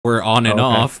We're on and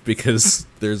Oh, okay. off because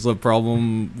there's a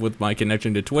problem with my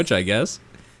connection to Twitch, I guess.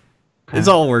 Okay. It's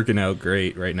all working out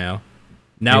great right now.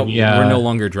 Now, Maybe, we're no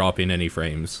longer dropping any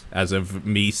frames. As of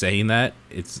me saying that,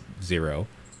 it's 0.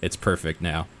 It's perfect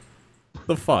now.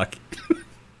 The fuck?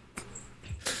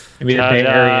 maybe the Bay Area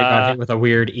got hit with a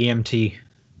weird EMT.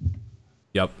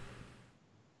 Yep.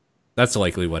 That's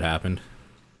likely what happened.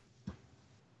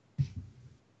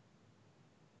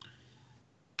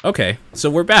 Okay, so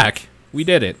we're back. We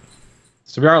did it.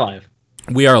 So we are live.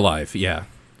 We are live, yeah.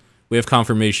 We have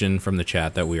confirmation from the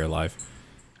chat that we are live.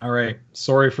 All right.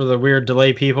 Sorry for the weird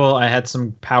delay, people. I had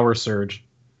some power surge.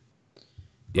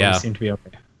 But Yeah. we seem to be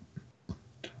okay.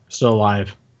 Still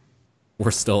alive.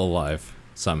 We're still alive,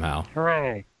 somehow.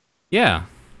 Hooray. Yeah,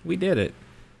 we did it.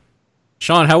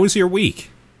 Sean, how was your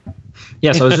week?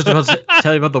 Yeah, so I was just about to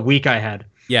tell you about the week I had.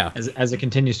 Yeah. As it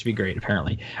continues to be great,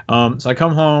 apparently. So I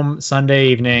come home Sunday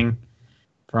evening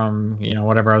from,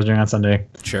 whatever I was doing on Sunday.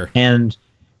 Sure. And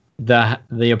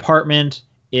the apartment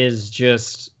is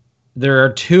just, there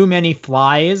are too many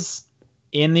flies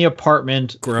in the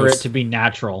apartment for Gross. it to be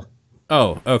natural.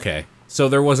 Oh, okay. So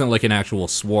there wasn't like an actual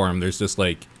swarm. There's just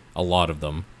like a lot of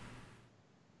them.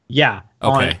 Yeah.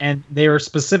 Okay. And they were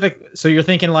specific. So you're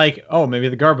thinking like, oh, maybe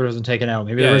the garbage wasn't taken out.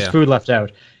 Maybe there was food left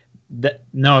out.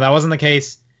 No, that wasn't the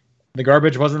case. The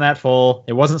garbage wasn't that full.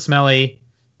 It wasn't smelly.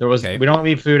 We don't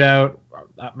leave food out.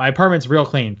 My apartment's real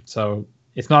clean. So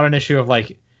it's not an issue of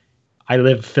like, I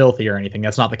live filthy or anything.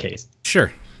 That's not the case.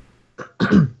 Sure.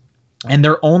 And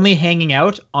they're only hanging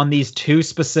out on these 2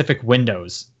 specific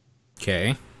windows.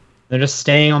 Okay. They're just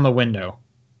staying on the window.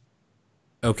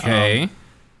 Okay.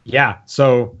 Yeah.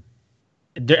 So,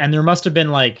 there must have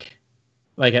been like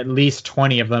at least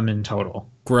 20 of them in total.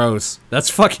 Gross. That's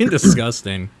fucking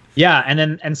disgusting. Yeah,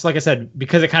 and so like I said,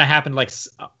 because it kind of happened like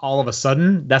all of a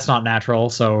sudden, that's not natural.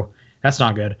 So that's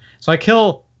not good. So I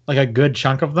kill like a good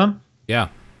chunk of them. Yeah.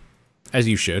 As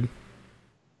you should.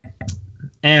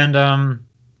 And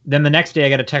then the next day I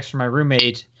get a text from my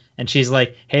roommate, and she's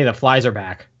like, "Hey, the flies are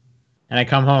back." And I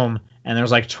come home, and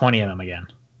there's like 20 of them again.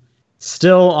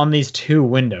 Still on these 2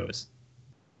 windows.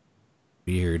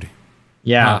 Weird.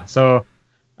 Yeah. Huh. So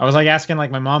I was like asking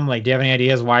like my mom, like, do you have any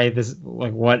ideas why this,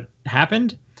 like, what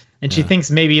happened? And she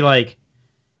thinks maybe like,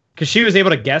 because she was able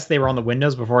to guess they were on the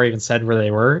windows before I even said where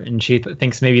they were, and she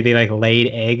thinks maybe they like laid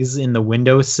eggs in the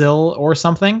windowsill or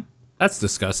something. That's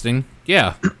disgusting.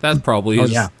 Yeah, that probably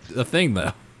is a thing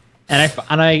though.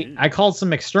 And I called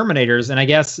some exterminators, and I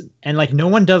guess like no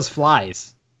one does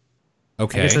flies.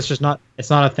 Okay. I guess it's not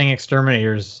a thing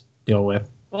exterminators deal with.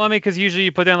 Well, I mean, because usually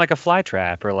you put down like a fly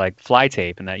trap or like fly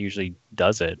tape, and that usually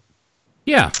does it.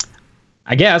 Yeah.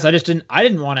 I guess I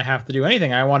didn't want to have to do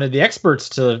anything. I wanted the experts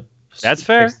to. That's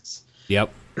fair.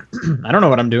 Yep. I don't know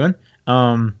what I'm doing.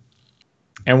 And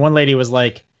one lady was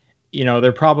like, they're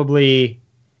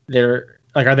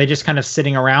like, are they just kind of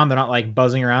sitting around? They're not like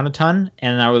buzzing around a ton.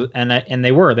 And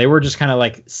they were just kind of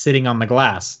like sitting on the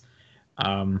glass.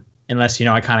 Unless,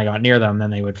 I kind of got near them,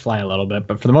 then they would fly a little bit.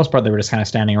 But for the most part, they were just kind of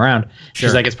standing around. Sure.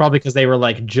 She's like, it's probably because they were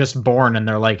like just born and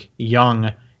they're like young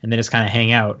and they just kind of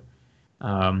hang out.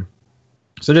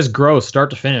 So just gross, start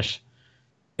to finish.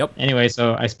 Yep. Anyway,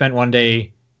 so I spent one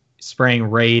day spraying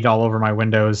Raid all over my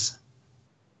windows.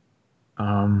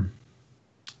 But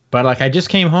like I just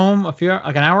came home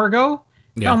an hour ago.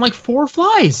 Yeah. I'm like 4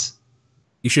 flies.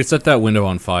 You should set that window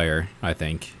on fire, I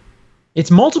think. It's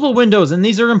multiple windows, and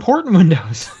these are important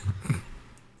windows.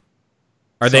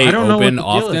 Are they open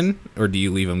often, or do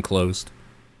you leave them closed?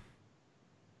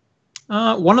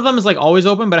 One of them is like always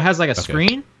open, but it has like a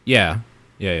screen. Yeah.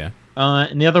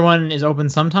 And the other one is open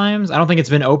sometimes. I don't think it's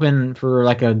been open for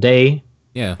like a day.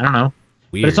 Yeah. I don't know.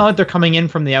 Weird. But it's not like they're coming in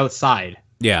from the outside.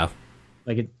 Yeah.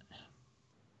 Like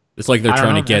it's like they're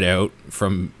trying to get out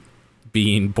from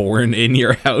being born in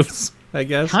your house, I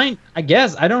guess. I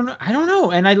guess. I don't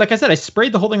know. And like I said, I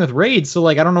sprayed the whole thing with Raid, so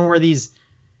like I don't know where these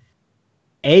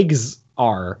eggs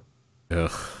are.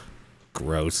 Ugh.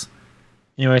 Gross.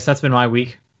 Anyways, that's been my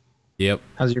week. Yep.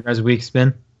 How's your guys' week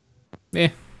been?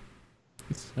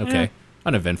 It's okay.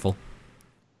 Uneventful.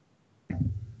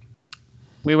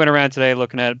 We went around today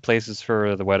looking at places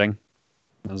for the wedding.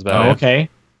 That was about it. Okay.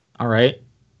 All right.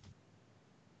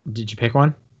 Did you pick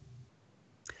one?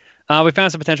 We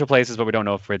found some potential places, but we don't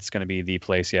know if it's going to be the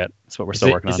place yet. That's what we're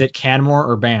still working on. Is it Canmore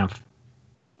or Banff?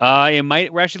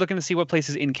 We're actually looking to see what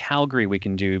places in Calgary we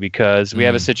can do, because we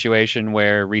have a situation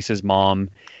where Reese's mom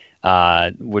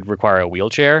would require a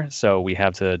wheelchair, so we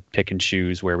have to pick and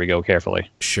choose where we go carefully.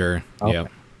 Sure. Okay.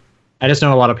 Yep. I just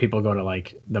know a lot of people go to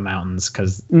like the mountains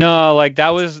because No, like that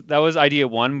was idea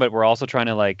 1, but we're also trying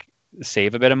to like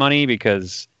save a bit of money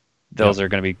because those are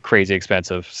going to be crazy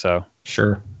expensive. So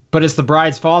sure, but it's the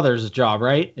bride's father's job,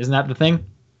 right? Isn't that the thing?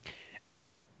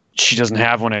 she doesn't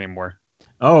have one anymore.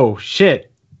 Oh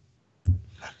shit!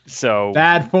 So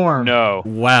Bad form. No.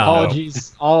 Wow.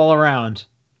 Apologies all around.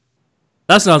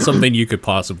 That's not something you could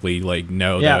possibly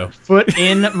know. Yeah, though. foot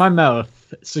in my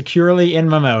mouth, securely in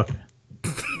my mouth.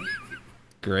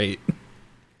 Great.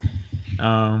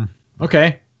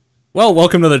 Okay. Well,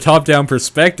 welcome to the top-down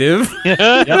perspective.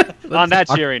 Yep. On that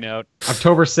cheery note,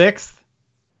 October 6th.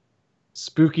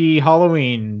 Spooky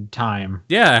Halloween time.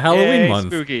 Yeah, Halloween Yay, month.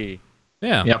 spooky.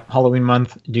 Yeah. Yep, Halloween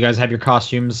month. Do you guys have your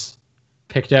costumes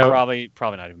picked out?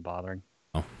 Probably not even bothering.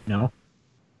 No. No.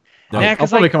 Yeah, I'll because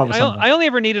probably come up with something. I only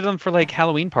ever needed them for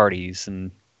Halloween parties,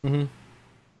 and not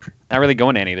really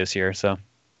going to any this year. So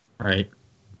Right.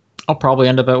 I'll probably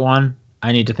end up at one.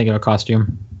 I need to think of a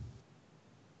costume.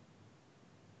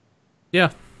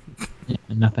 Yeah. Yeah,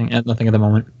 nothing at the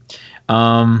moment.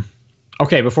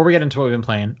 Okay, before we get into what we've been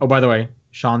playing. Oh, by the way,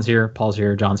 Sean's here, Paul's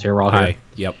here, John's here. We're all Hi.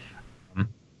 here.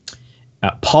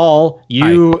 Yep. Paul,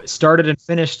 you started and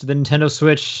finished the Nintendo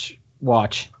Switch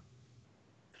watch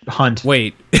hunt.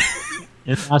 Wait.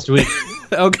 In last week.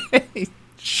 Okay.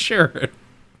 Sure.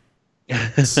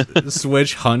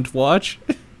 Switch hunt watch.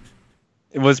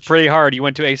 it was pretty hard. You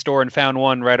went to a store and found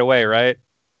one right away, right?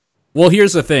 Well,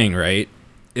 here's the thing, right?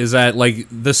 Is that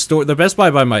the Best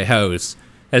Buy by my house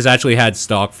has actually had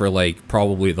stock for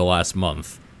probably the last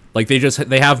month.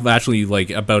 They have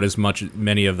actually about as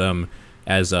many of them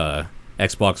as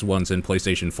Xbox Ones and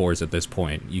PlayStation 4s at this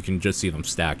point. You can just see them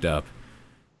stacked up.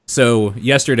 So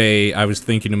yesterday I was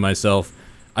thinking to myself,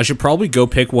 I should probably go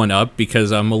pick one up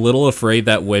because I'm a little afraid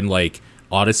that when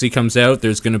Odyssey comes out,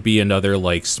 there's going to be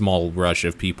another small rush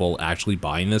of people actually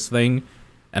buying this thing,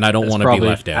 and I don't want to be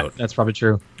left out. That's probably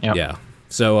true. Yep. Yeah.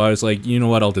 So I was like, you know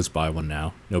what? I'll just buy one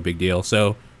now. No big deal.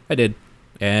 So I did,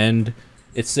 and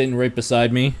it's sitting right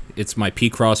beside me. It's my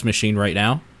P-Cross machine right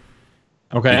now.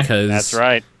 Okay. Because That's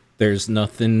right. There's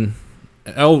nothing.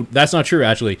 Oh, that's not true.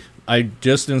 Actually, I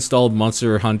just installed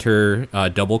Monster Hunter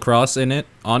Double Cross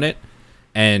on it,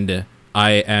 and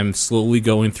I am slowly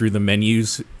going through the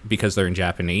menus because they're in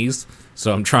Japanese.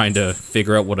 So I'm trying to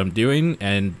figure out what I'm doing,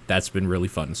 and that's been really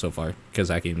fun so far because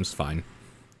that game's fine.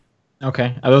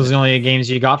 Okay. Are those the only games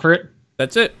you got for it?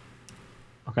 That's it.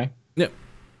 Okay. Yep.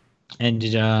 And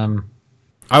did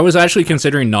I was actually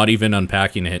considering not even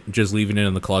unpacking it, just leaving it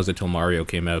in the closet till Mario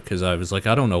came out, because I was like,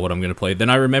 I don't know what I'm going to play. Then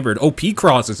I remembered, oh,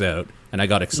 P-Cross is out, and I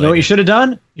got excited. You know what you should have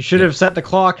done? You should have set the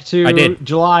clock to I did.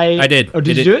 July. I did. Oh,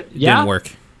 did you do it? Yeah. Didn't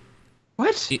work.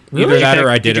 What? Either that or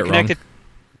I did it wrong.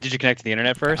 Did you connect to the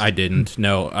internet first? I didn't.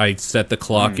 No, I set the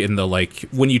clock in the,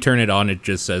 when you turn it on, it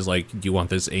just says, do you want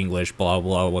this English, blah,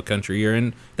 blah, what country you're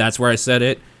in. That's where I set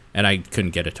it, and I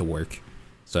couldn't get it to work.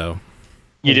 So.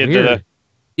 You did weird.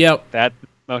 Yep. that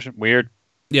motion? Weird.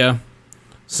 Yeah.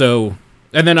 So,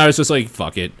 and then I was just like,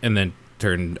 fuck it, and then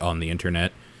turned on the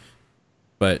internet.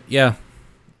 But, yeah.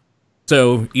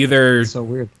 So, either So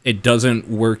weird. it doesn't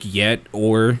work yet,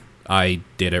 or I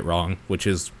did it wrong, which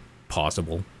is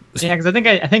possible. Yeah, because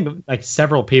I think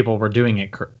several people were doing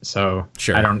it. So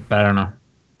Sure. I don't know.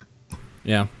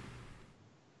 Yeah.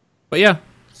 But yeah,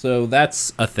 so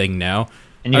that's a thing now.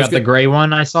 And you got the gray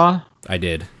one I saw. I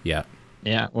did, yeah.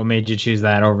 Yeah. What made you choose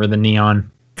that over the neon?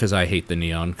 Because I hate the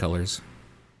neon colors.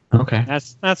 Okay.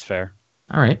 That's fair.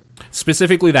 All right.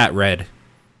 Specifically that red.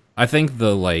 I think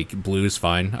the blue's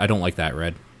fine. I don't like that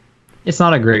red. It's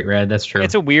not a great red. That's true.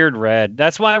 It's a weird red.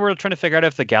 That's why we're trying to figure out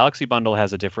if the Galaxy Bundle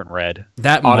has a different red.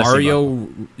 That Odyssey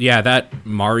that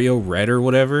Mario red or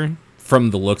whatever, from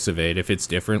the looks of it, if it's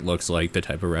different, looks like the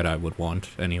type of red I would want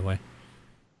anyway.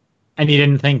 And you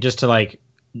didn't think just to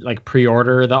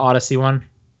pre-order the Odyssey one?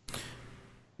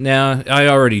 Nah, I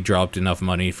already dropped enough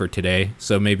money for today,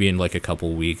 so maybe in a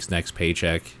couple weeks, next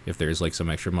paycheck, if there's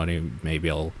some extra money, maybe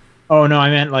I'll. Oh no,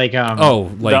 I meant the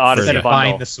instead Odyssey of bundle.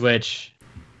 buying the Switch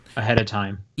ahead of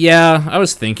time. Yeah, I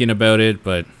was thinking about it,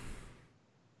 but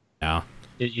no.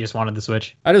 You just wanted the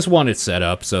Switch? I just want it set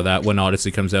up so that when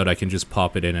Odyssey comes out, I can just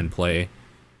pop it in and play.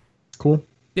 Cool.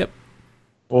 Yep.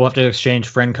 We'll have to exchange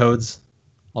friend codes.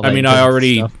 I mean, I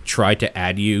already tried to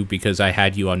add you because I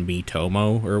had you on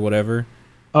Miitomo or whatever.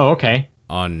 Oh, okay.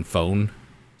 On phone.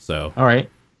 So. All right.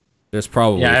 There's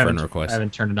probably a friend request. I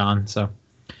haven't turned it on, so.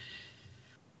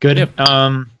 Good.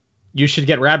 Yep. You should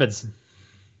get Rabbids.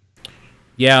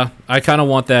 Yeah, I kind of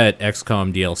want that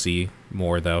XCOM DLC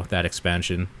more, though, that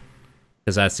expansion.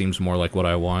 Because that seems more like what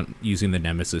I want, using the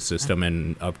Nemesis system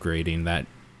and upgrading that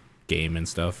game and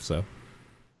stuff, so.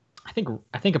 I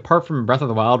think apart from Breath of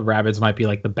the Wild, Rabbids might be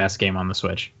the best game on the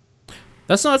Switch.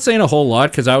 That's not saying a whole lot,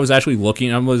 because I was actually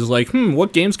looking, I was like,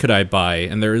 what games could I buy?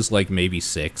 And there is like maybe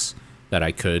 6 that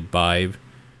I could buy.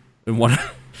 And one,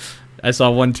 I saw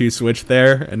 1-2 Switch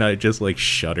there, and I just like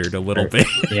shuddered a little bit.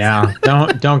 Yeah,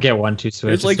 don't get 1-2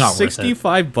 Switch. It's like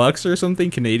 $65 or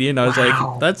something Canadian. I was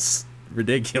like, that's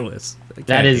ridiculous.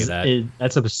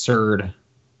 That's absurd.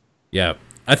 Yeah,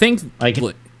 I think like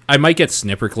I might get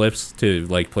Snipper Clips to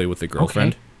like play with the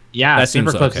girlfriend. Okay. Yeah, that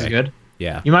Snipper Clips is good.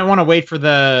 Yeah, you might want to wait for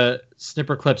the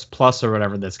Snipper Clips Plus or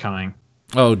whatever that's coming.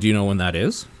 Oh, do you know when that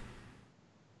is?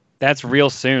 That's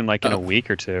real soon, like in a week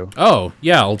or 2. Oh,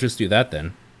 yeah, I'll just do that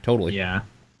then. Totally. Yeah,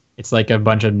 it's like a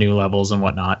bunch of new levels and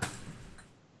whatnot.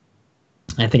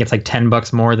 I think it's like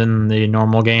 $10 more than the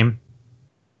normal game.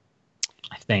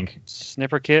 I think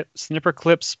Snipper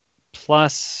Clips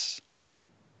Plus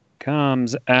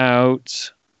comes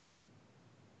out.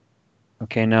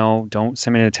 Okay, no, don't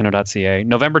send me to Nintendo.ca.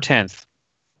 November 10th.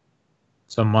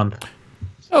 It's a month.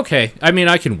 Okay, I mean,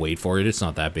 I can wait for it. It's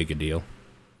not that big a deal.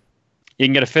 You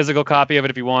can get a physical copy of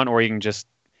it if you want, or you can just...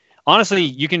 Honestly,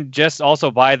 you can just also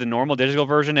buy the normal digital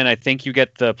version, and I think you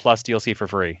get the Plus DLC for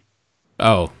free.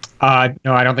 Oh.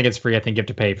 No, I don't think it's free. I think you have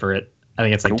to pay for it. I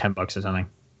think it's like $10 or something.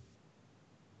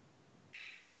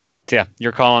 So yeah,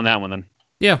 you're calling that one then.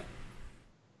 Yeah.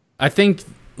 I think,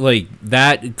 like,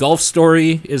 that Golf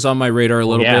Story is on my radar a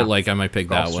little bit. Like, I might pick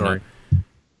that one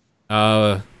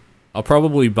up. I'll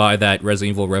probably buy that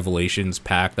Resident Evil Revelations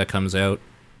pack that comes out.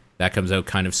 That comes out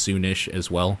kind of soonish as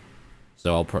well.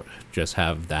 So I'll just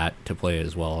have that to play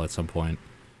as well at some point.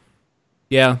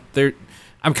 Yeah,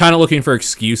 I'm kind of looking for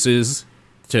excuses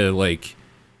to, like,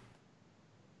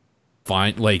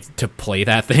 to play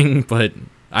that thing, but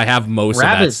I have most of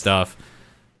that stuff.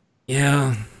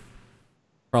 Yeah.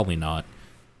 Probably not.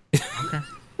 Okay.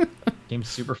 Game's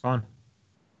super fun.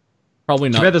 Probably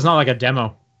not. Too bad there's not like a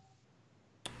demo.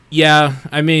 Yeah,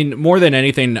 I mean, more than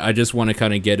anything, I just want to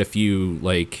kind of get a few,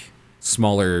 like,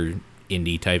 smaller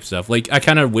indie type stuff. Like, I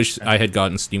kind of wish I had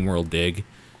gotten SteamWorld Dig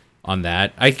on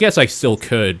that. I guess I still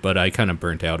could, but I kind of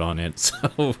burnt out on it, so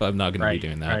I'm not going to be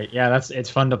doing that. Right, yeah, it's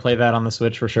fun to play that on the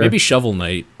Switch for sure. Maybe Shovel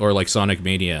Knight or, like, Sonic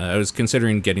Mania. I was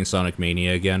considering getting Sonic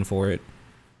Mania again for it.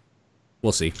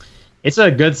 We'll see. It's a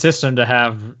good system to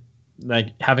have.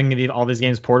 Like, having all these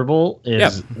games portable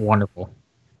is wonderful.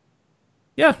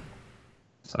 Yeah.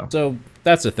 So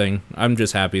that's the thing. I'm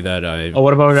just happy that I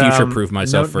what about future-proof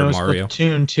myself for Mario.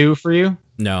 Splatoon 2 for you?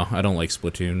 No, I don't like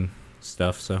Splatoon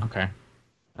stuff. So okay,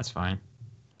 that's fine.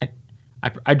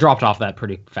 I dropped off that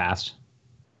pretty fast.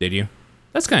 Did you?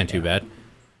 That's kind of too bad.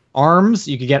 ARMS,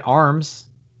 you could get ARMS.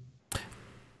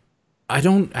 I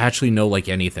don't actually know like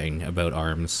anything about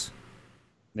ARMS.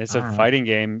 It's a fighting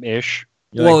game ish.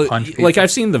 Well, like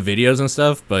I've seen the videos and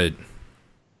stuff, but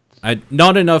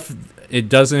not enough. It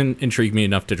doesn't intrigue me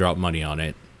enough to drop money on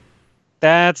it.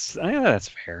 That's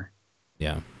fair.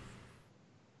 Yeah.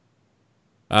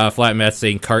 Flat Matt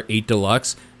saying Kart 8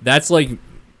 Deluxe. That's like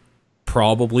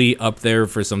probably up there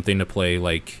for something to play.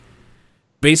 Like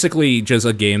basically just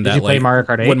a game that like Mario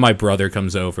Kart 8? When my brother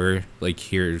comes over, like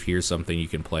here's something you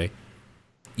can play.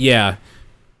 Yeah.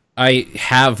 I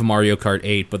have Mario Kart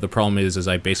 8, but the problem is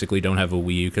I basically don't have a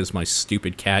Wii U because my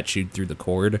stupid cat chewed through the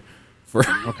cord for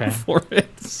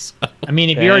it. So. I mean,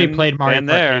 if you already played Mario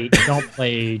Kart 8, don't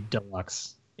play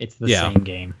Deluxe. It's the same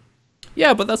game.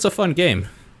 Yeah, but that's a fun game.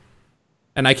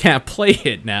 And I can't play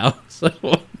it now, so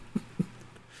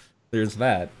there's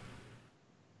that.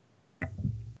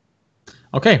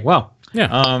 Okay, well.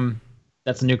 Yeah.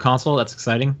 That's a new console. That's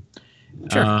exciting.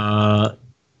 Sure.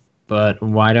 But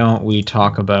why don't we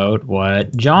talk about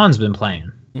what John's been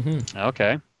playing? Mm-hmm.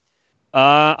 Okay.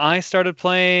 I started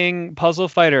playing Puzzle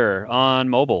Fighter on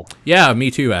mobile. Yeah, me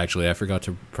too, actually. I forgot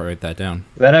to write that down.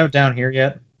 Is that out down here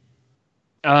yet?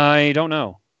 I don't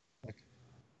know.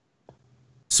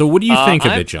 So what do you think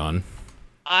of it, John?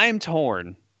 I'm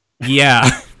torn.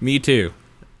 Yeah, me too.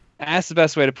 That's the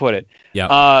best way to put it.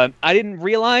 Yeah. I didn't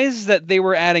realize that they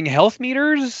were adding health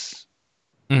meters.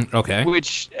 Okay.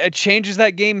 Which changes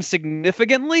that game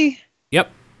significantly. Yep.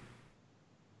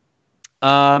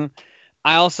 I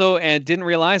also didn't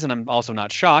realize, and I'm also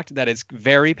not shocked, that it's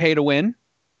very pay to win.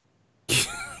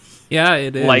 Yeah,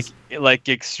 it is. Like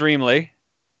extremely.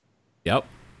 Yep.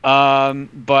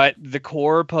 But the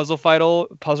core puzzle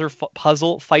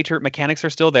fighter mechanics are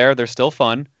still there. They're still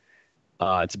fun.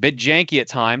 It's a bit janky at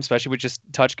times, especially with just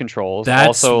touch controls.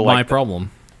 That's also, my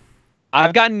problem. I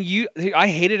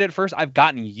hated it at first. I've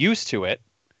gotten used to it.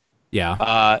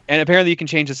 Yeah. And apparently you can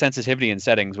change the sensitivity in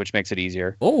settings, which makes it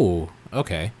easier. Oh,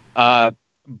 okay.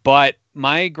 But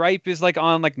my gripe is like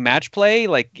on like match play,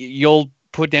 like you'll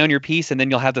put down your piece and then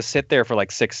you'll have to sit there for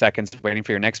like 6 seconds waiting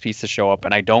for your next piece to show up,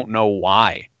 and I don't know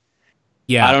why.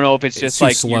 Yeah, I don't know if it's just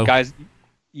like slow. you guys.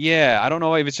 Yeah, I don't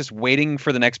know if it's just waiting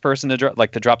for the next person to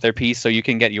drop their piece so you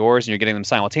can get yours and you're getting them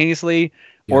simultaneously,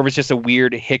 or if it's just a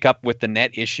weird hiccup with the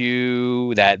net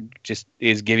issue that just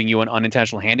is giving you an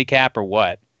unintentional handicap or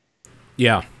what.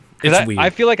 Yeah, it's weird. I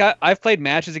feel like I've played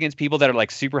matches against people that are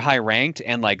like super high ranked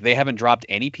and like they haven't dropped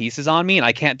any pieces on me, and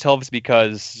I can't tell if it's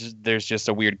because there's just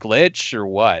a weird glitch or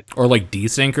what. Or like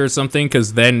desync or something,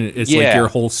 because then it's like your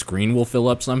whole screen will fill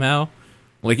up somehow.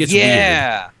 Like it's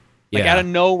weird. Like out of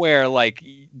nowhere, like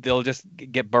they'll just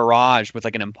get barraged with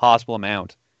like an impossible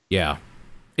amount. Yeah,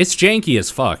 it's janky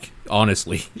as fuck,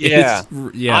 honestly. Yeah,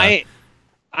 yeah.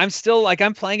 I'm still like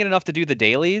I'm playing it enough to do the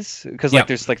dailies because like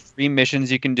there's like 3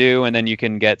 missions you can do, and then you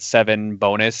can get 7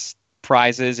 bonus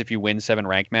prizes if you win 7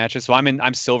 ranked matches. So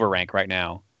I'm silver rank right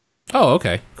now. Oh,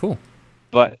 okay, cool.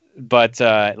 But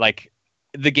like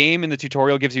the game in the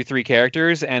tutorial gives you 3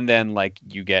 characters, and then like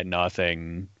you get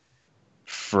nothing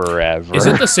forever. Is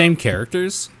it the same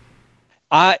characters?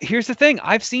 Here's the thing.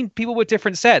 I've seen people with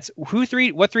different sets. What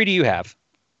 3 do you have?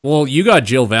 Well, you got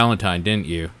Jill Valentine, didn't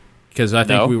you? Because I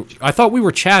think I thought we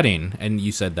were chatting, and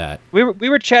you said that we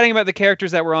were chatting about the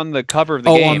characters that were on the cover of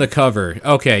the game. Oh, on the cover.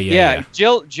 Okay, yeah.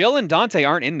 Jill and Dante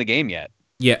aren't in the game yet.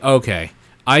 Yeah. Okay.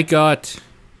 I got.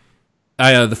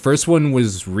 The first one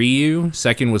was Ryu.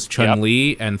 Second was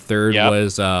Chun-Li, and third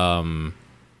was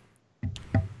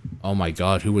Oh my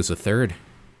God, who was the third?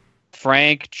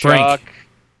 Frank, Chuck.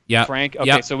 Yeah. Frank.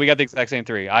 Okay, so we got the exact same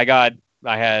 3. I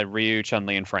had Ryu,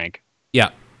 Chun-Li, and Frank. Yeah.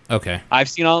 Okay. I've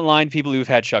seen online people who've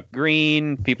had Chuck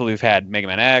Green, people who've had Mega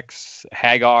Man X,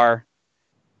 Hagar.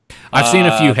 I've seen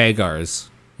a few Hagars.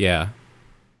 Yeah.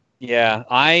 Yeah.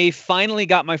 I finally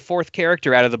got my 4th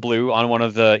character out of the blue on one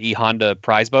of the E-Honda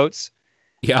prize boats.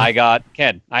 Yeah. I got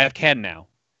Ken. I have Ken now.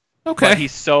 Okay. But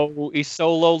he's so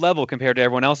low level compared to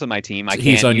everyone else on my team.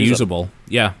 He's unusable.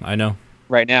 Yeah, I know.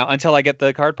 Right now, until I get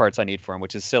the card parts I need for him,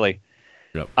 which is silly.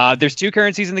 Yep. There's 2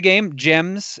 currencies in the game,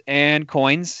 gems and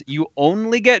coins. You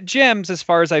only get gems, as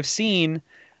far as I've seen,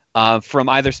 from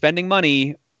either spending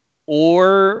money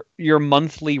or your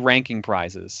monthly ranking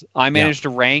prizes. I managed to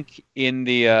rank in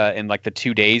the in like the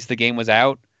 2 days the game was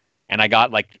out, and I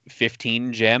got like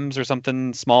 15 gems or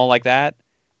something small like that,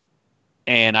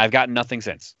 and I've gotten nothing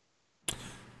since.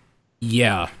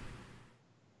 Yeah.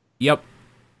 Yep.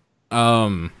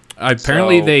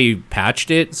 Apparently they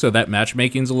patched it so that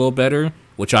matchmaking's a little better,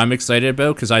 which I'm excited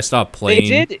about because I stopped playing.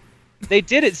 They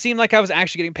did. It seemed like I was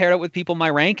actually getting paired up with people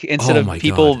my rank instead of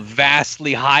people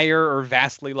vastly higher or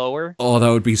vastly lower. Oh, that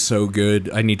would be so good.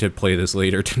 I need to play this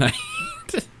later tonight.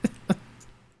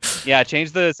 Yeah,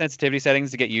 change the sensitivity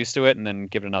settings to get used to it and then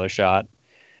give it another shot.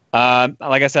 Like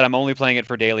I said, I'm only playing it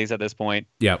for dailies at this point.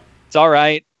 Yep. It's all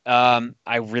right.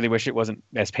 I really wish it wasn't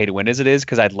as pay to win as it is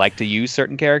because I'd like to use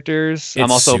certain characters.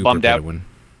 I'm also bummed out.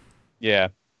 Yeah.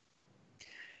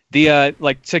 The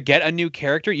like to get a new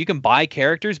character, you can buy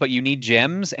characters, but you need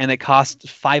gems, and it costs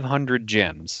 500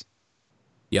 gems.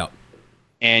 Yep.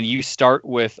 And you start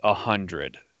with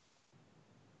 100.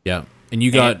 Yeah. And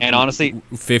you got and honestly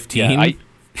 15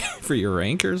 for your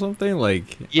rank or something?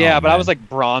 Like but I was like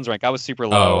bronze rank. I was super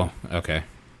low. Oh, okay.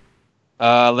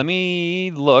 Let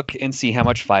me look and see how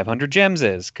much 500 gems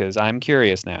is, because I'm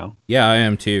curious now. Yeah, I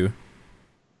am too.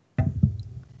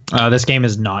 This game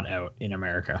is not out in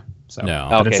America. So. No.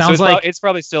 Okay, it sounds like it's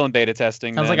probably still in beta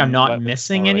testing. Sounds like I'm not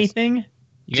missing anything.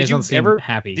 You guys don't seem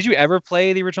happy. Did you ever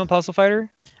play the original Puzzle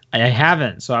Fighter? I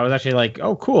haven't, so I was actually like,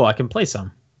 oh, cool, I can play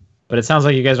some. But it sounds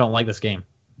like you guys don't like this game.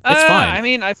 It's fine. I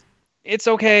mean, it's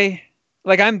okay.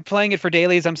 Like, I'm playing it for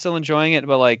dailies. I'm still enjoying it,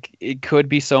 but like, it could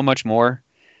be so much more.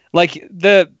 Like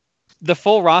the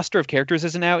full roster of characters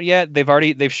isn't out yet.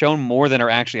 They've shown more than are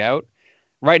actually out.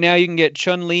 Right now, you can get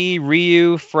Chun-Li,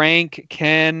 Ryu, Frank,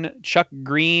 Ken, Chuck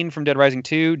Green from Dead Rising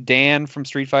 2, Dan from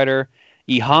Street Fighter,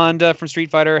 E Honda from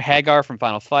Street Fighter, Hagar from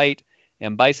Final Fight,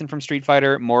 M. Bison from Street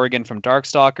Fighter, Morrigan from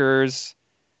Darkstalkers,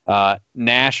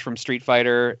 Nash from Street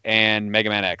Fighter, and Mega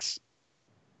Man X.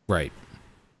 Right.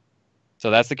 So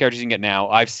that's the characters you can get now.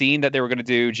 I've seen that they were going to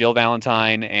do Jill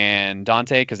Valentine and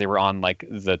Dante because they were on like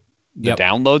the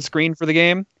download screen for the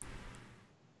game.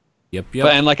 Yep.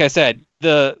 And like I said,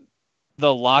 the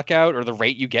lockout or the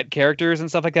rate you get characters and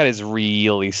stuff like that is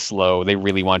really slow. They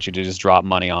really want you to just drop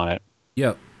money on it.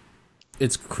 Yep.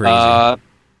 It's crazy.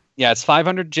 Yeah, it's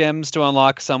 500 gems to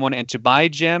unlock someone, and to buy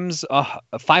gems,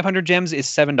 500 gems is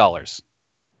 $7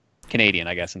 Canadian,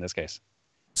 I guess in this case.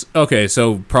 Okay,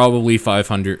 so probably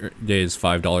 500 is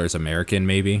 $5 American,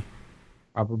 maybe.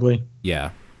 Probably.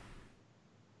 Yeah.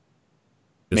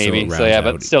 maybe. So yeah,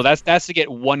 but still, that's to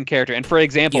get one character. And for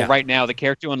example, right now, the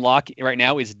character to unlock right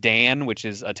now is Dan, which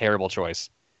is a terrible choice.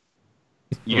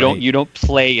 You don't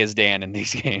play as Dan in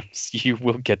these games. You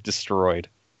will get destroyed.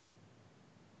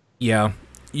 Yeah,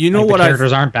 you know what? The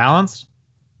characters aren't balanced.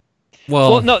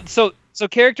 Well, no. So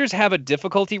characters have a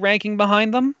difficulty ranking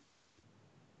behind them,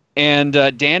 and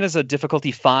Dan is a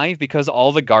difficulty 5 because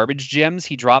all the garbage gems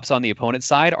he drops on the opponent's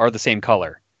side are the same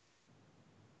color.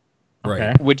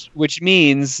 Right. Which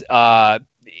means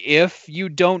if you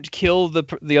don't kill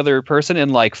the other person in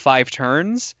like 5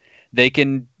 turns, they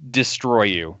can destroy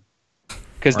you.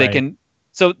 Because they can.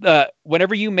 So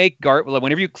whenever you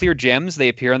whenever you clear gems, they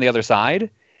appear on the other side,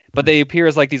 but they appear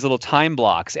as like these little time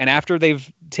blocks. And after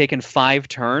they've taken 5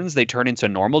 turns, they turn into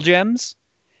normal gems.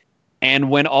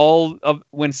 And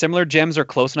when similar gems are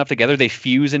close enough together, they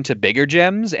fuse into bigger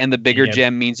gems, and the bigger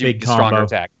gem means you get stronger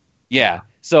attack. Yeah.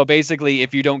 So basically,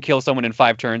 if you don't kill someone in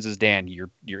 5 turns as Dan,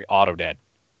 you're auto dead.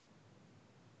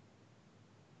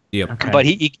 Yep. Okay. But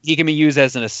he can be used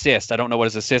as an assist. I don't know what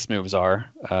his assist moves are.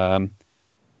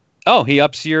 He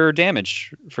ups your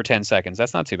damage for 10 seconds.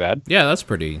 That's not too bad. Yeah, that's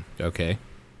pretty okay.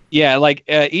 Yeah, like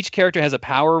each character has a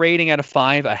power rating out of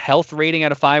 5, a health rating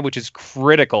out of 5, which is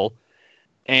critical,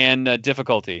 and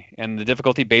difficulty. And the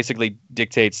difficulty basically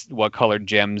dictates what colored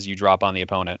gems you drop on the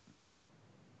opponent.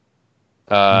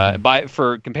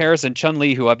 For comparison,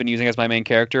 Chun-Li, who I've been using as my main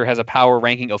character, has a power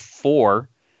ranking of 4,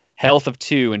 health of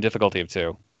 2, and difficulty of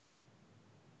 2.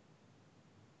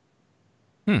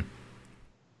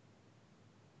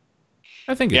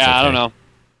 I think it's okay. I don't know.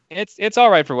 It's all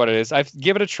right for what it is. I've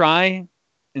give it a try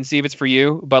and see if it's for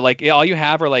you. But like all you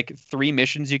have are like 3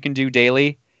 missions you can do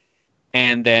daily,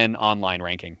 and then online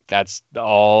ranking. That's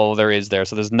all there is there.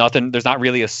 So there's nothing. There's not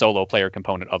really a solo player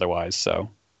component otherwise. So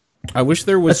I wish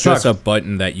there was just a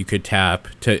button that you could tap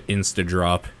to insta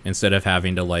drop instead of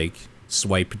having to like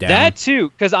swipe down. That too,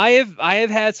 because I have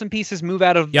had some pieces move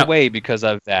out of the way because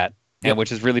of that. And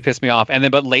which has really pissed me off.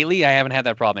 But lately I haven't had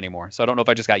that problem anymore. So I don't know if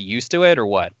I just got used to it or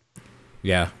what.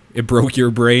 Yeah, it broke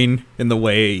your brain in the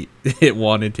way it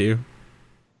wanted to.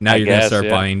 Now you're gonna start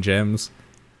buying gems.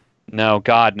 No,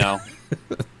 God, no.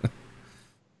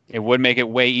 It would make it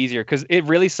way easier because it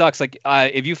really sucks. Like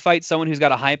if you fight someone who's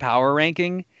got a high power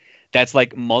ranking, that's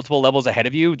like multiple levels ahead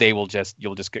of you, you'll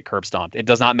just get curb stomped. It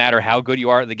does not matter how good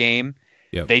you are at the game.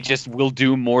 Yep. They just will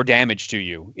do more damage to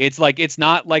you. It's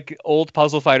not like old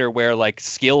Puzzle Fighter where like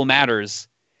skill matters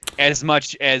as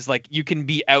much as like you can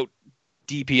be out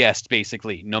DPS'd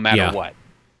basically no matter what.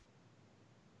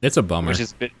 It's a bummer.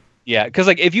 Because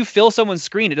like if you fill someone's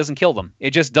screen, it doesn't kill them.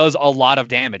 It just does a lot of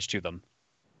damage to them.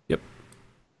 Yep.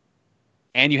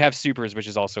 And you have supers, which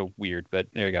is also weird, but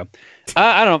there you go.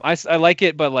 I don't know. I like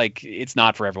it, but like it's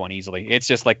not for everyone easily. It's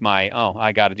just like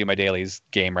I got to do my dailies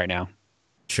game right now.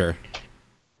 Sure.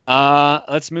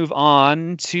 Let's move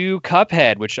on to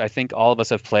Cuphead, which I think all of us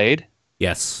have played.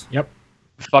 Yes. Yep.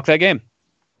 Fuck that game.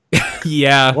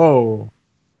 Yeah. Whoa.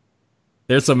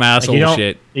 There's some asshole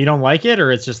shit. You don't like it,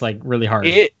 or it's just like really hard?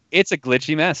 It's a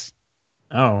glitchy mess.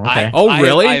 Oh, okay.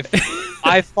 Really?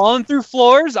 I've fallen through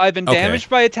floors. I've been damaged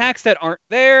by attacks that aren't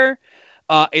there.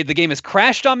 The game has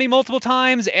crashed on me multiple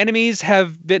times. Enemies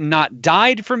have not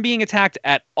died from being attacked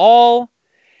at all.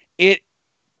 It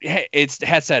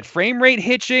has had frame rate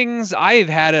hitchings. I've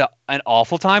had an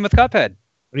awful time with Cuphead.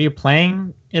 What are you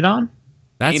playing it on?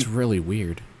 That's really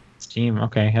weird. Steam.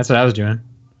 Okay, that's what I was doing.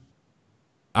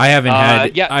 I haven't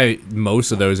had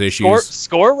most of those issues.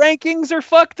 Score rankings are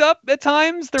fucked up at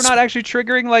times. They're not actually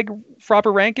triggering like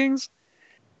proper rankings.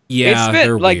 Yeah,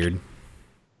 they're weird.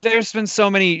 There's been so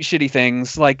many shitty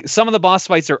things. Like some of the boss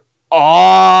fights are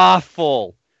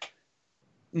awful.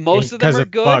 Most of them are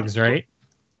good. Bugs, right?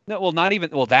 No, well, not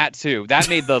even. Well, that too. That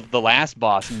made the last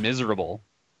boss miserable.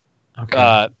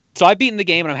 Okay. So I've beaten the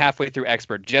game and I'm halfway through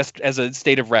expert, just as a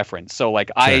state of reference. So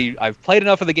like I've played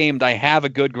enough of the game that I have a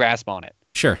good grasp on it.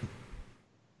 Sure.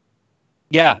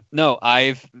 Yeah. No,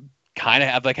 I've kind of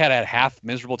had a half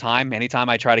miserable time. Anytime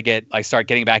I start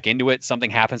getting back into it, something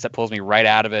happens that pulls me right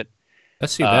out of it.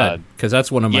 That's too bad, because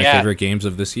that's one of my favorite games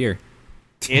of this year.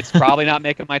 It's probably not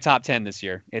making my top 10 this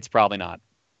year. It's probably not.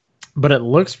 But it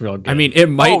looks real good. I mean, it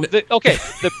might.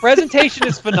 The presentation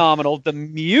is phenomenal. The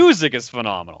music is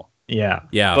phenomenal. Yeah.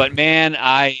 But man,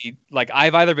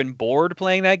 I've either been bored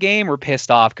playing that game or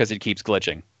pissed off because it keeps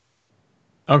glitching.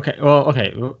 Okay. Well,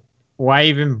 okay. Why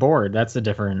even bored? That's a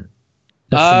different.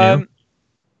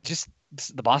 Just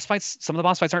the boss fights. Some of the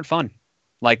boss fights aren't fun.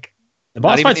 Like the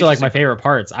boss fights are like my favorite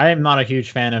parts. I am not a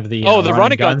huge fan of the the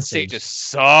run and gun stages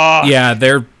suck. Yeah,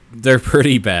 they're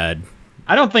pretty bad.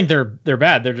 I don't think they're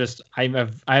bad. They're just I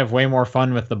have way more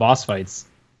fun with the boss fights.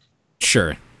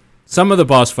 Sure. Some of the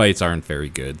boss fights aren't very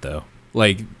good though.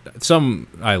 Like some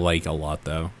I like a lot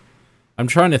though. I'm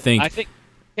trying to think. I think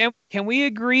can we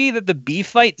agree that the bee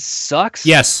fight sucks?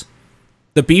 Yes.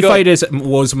 The bee fight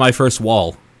was my first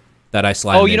wall that I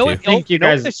slammed into. What? You know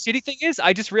what the shitty thing is?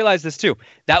 I just realized this too.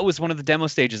 That was one of the demo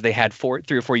stages they had 3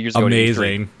 or 4 years ago.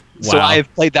 Amazing. Wow. So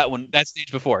I've played that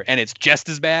stage before, and it's just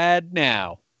as bad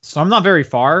now. So I'm not very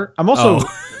far. I'm also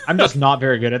I'm just not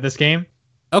very good at this game.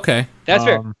 Okay. That's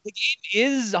fair. The game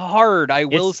is hard, I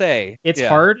will say. It's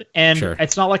hard, and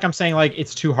it's not like I'm saying like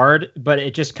it's too hard, but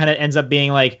it just kind of ends up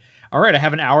being like, all right, I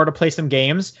have an hour to play some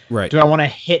games. Right. Do I want to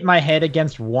hit my head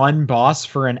against one boss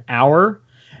for an hour,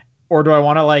 or do I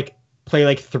want to like play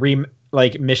like 3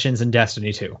 like missions in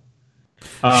Destiny 2?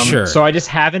 Sure. So I just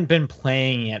haven't been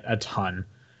playing it a ton.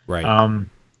 Right.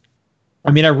 I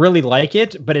mean, I really like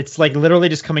it, but it's like literally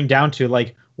just coming down to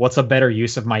like, what's a better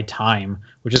use of my time,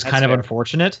 which is kind of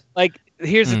unfortunate. Like,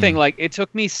 here's the thing. Like, it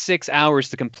took me 6 hours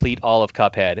to complete all of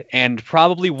Cuphead, and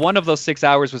probably one of those 6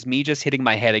 hours was me just hitting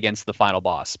my head against the final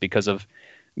boss because of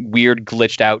weird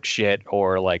glitched out shit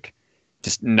or like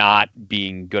just not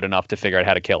being good enough to figure out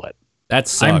how to kill it. That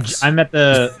sucks. I'm at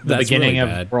the beginning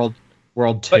of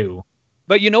World 2.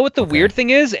 But you know what the weird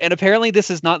thing is? And apparently this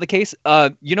is not the case.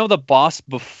 You know the boss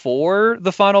before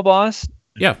the final boss?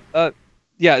 Yeah.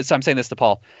 Yeah, so I'm saying this to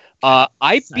Paul.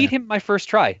 I beat him my first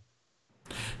try.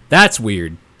 That's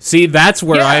weird. See, that's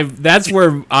where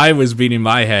I was beating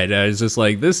my head. I was just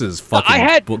like, this is fucking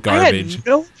garbage. I had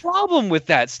no problem with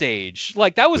that stage.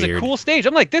 Like, that was a cool stage.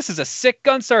 I'm like, this is a sick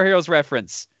Gunstar Heroes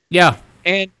reference. Yeah.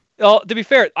 And to be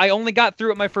fair, I only got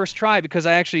through it my first try because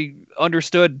I actually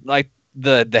understood like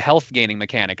the health gaining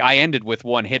mechanic. I ended with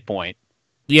 1 hit point.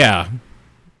 Yeah.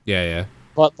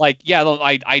 But like,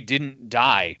 I didn't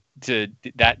die to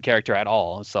that character at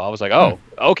all. So I was like, oh,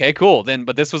 okay, cool.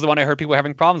 But this was the one I heard people were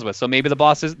having problems with. So maybe the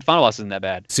final boss isn't that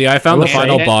bad. See, I found the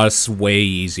final boss way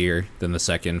easier than the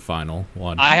second final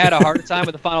one. I had a harder time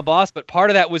with the final boss, but part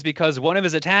of that was because one of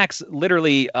his attacks,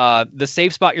 literally, the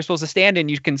safe spot you're supposed to stand in,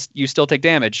 you still take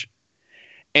damage.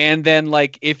 And then,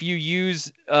 like, if you use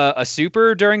a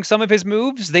super during some of his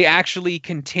moves, they actually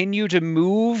continue to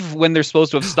move when they're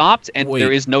supposed to have stopped, and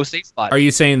there is no safe spot. Are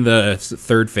you saying the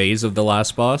 3rd phase of the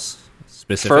last boss,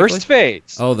 specifically? First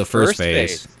phase. Oh, the first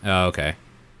phase. Oh, okay.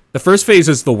 The first phase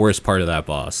is the worst part of that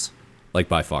boss, like,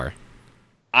 by far.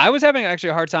 I was having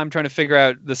actually a hard time trying to figure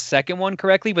out the second one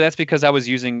correctly, but that's because I was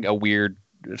using a weird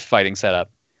fighting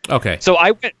setup. Okay. So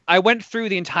I went through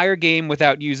the entire game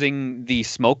without using the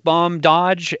smoke bomb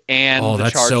dodge and the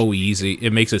charge. That's so easy.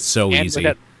 It makes it so easy.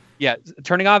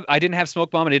 Turning off. I didn't have smoke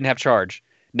bomb. I didn't have charge.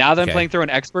 Now that I'm playing through an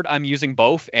expert, I'm using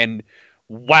both, and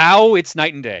wow, it's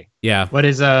night and day. Yeah. What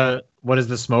does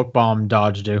the smoke bomb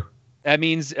dodge do? That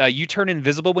means you turn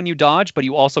invisible when you dodge, but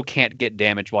you also can't get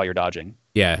damage while you're dodging.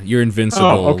 Yeah, you're invincible.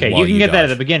 Oh, okay. You can get that at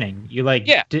the beginning. You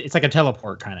it's like a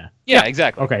teleport kind of. Yeah,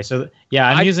 exactly. Okay, so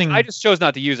I'm using. I just chose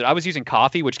not to use it. I was using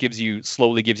coffee, which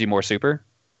slowly gives you more super.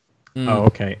 Oh,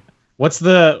 okay. What's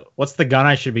the gun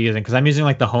I should be using? Because I'm using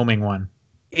like the homing one.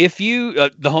 If you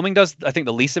the homing does, I think,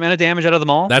 the least amount of damage out of them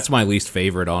all. That's my least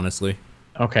favorite, hononestly.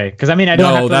 Okay, because I mean I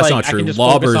don't have to, that's like, not true. I can just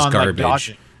Lobber's focus on, garbage.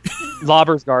 Like,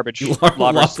 Lobber's garbage.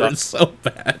 Lobber's so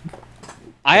bad.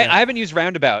 I haven't used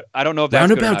Roundabout. I don't know if that's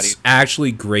Roundabout's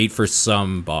actually great for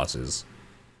some bosses.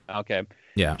 Okay.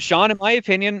 Yeah. Sean, in my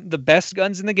opinion, the best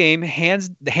guns in the game, hands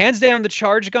down, the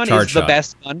charge gun is the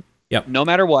best gun. Yep. No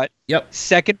matter what. Yep.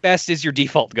 Second best is your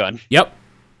default gun. Yep.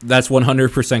 That's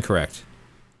 100% correct.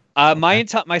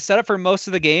 My setup for most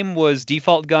of the game was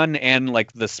default gun and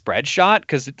like the spread shot,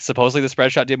 because supposedly the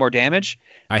spread shot did more damage.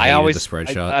 I hated the spread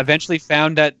shot. I eventually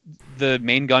found that the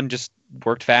main gun just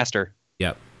worked faster.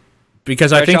 Yep.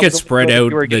 Because I think it spread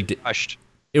out.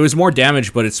 It was more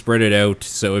damage, but it spread it out.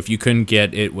 So if you couldn't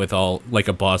get it with all, like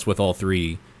a boss with all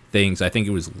 3 things, I think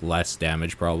it was less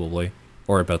damage probably,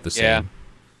 or about the same. Yeah.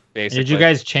 Basically. Did you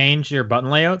guys change your button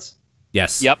layouts?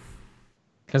 Yes. Yep.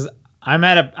 Because I'm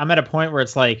at a point where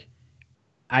it's like,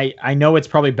 I know it's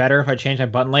probably better if I change my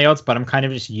button layouts, but I'm kind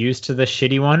of just used to the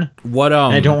shitty one. What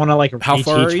and I don't want to like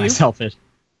reteach myself it.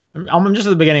 I'm just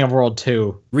at the beginning of World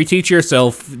 2. Reteach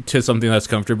yourself to something that's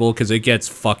comfortable, because it gets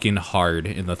fucking hard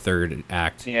in the 3rd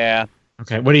act. Yeah.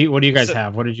 Okay. What do you guys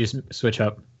have? What did you switch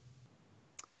up?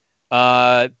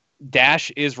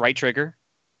 Dash is right trigger.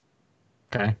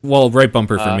 Okay. Well, right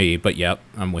bumper for me, but yep,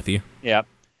 I'm with you. Yep.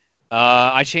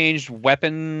 I changed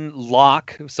weapon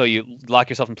lock, so you lock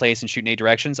yourself in place and shoot in 8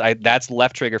 directions. That's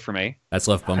left trigger for me. That's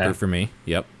left bumper for me.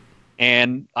 Yep.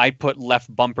 And I put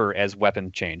left bumper as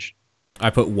weapon change. I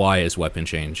put Y as weapon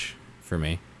change for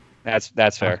me. That's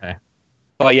fair. Okay.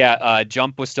 But yeah,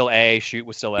 jump was still A, shoot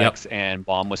was still X, and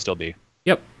bomb was still B.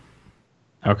 Yep.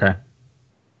 Okay.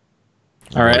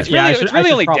 All right. It's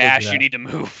really only dash you need to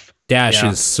move. Dash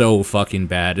is so fucking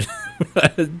bad.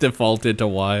 Defaulted to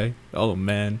Y. Oh,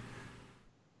 man.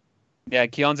 Yeah,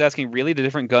 Keon's asking, really, the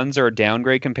different guns are a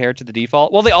downgrade compared to the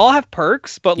default? Well, they all have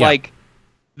perks, but, like,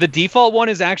 the default one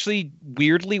is actually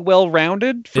weirdly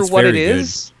well-rounded for what it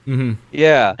is. Mm-hmm.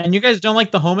 Yeah. And you guys don't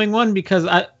like the homing one? Because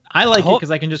I like it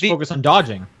because I can just focus on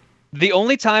dodging. The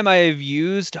only time I have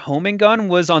used homing gun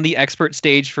was on the expert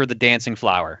stage for the dancing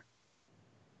flower.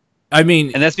 I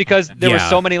mean, and that's because there were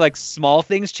so many like small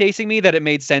things chasing me that it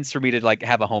made sense for me to like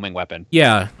have a homing weapon.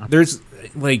 Yeah, there's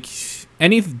like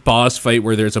any boss fight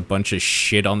where there's a bunch of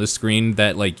shit on the screen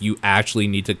that like you actually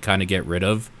need to kind of get rid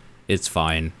of. It's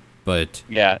fine, but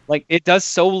yeah, like it does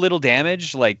so little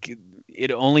damage. Like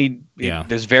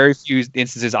there's very few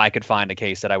instances I could find a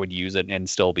case that I would use it and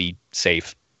still be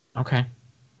safe. Okay.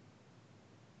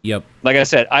 Yep. Like I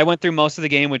said, I went through most of the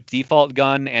game with default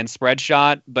gun and spread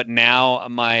shot, but now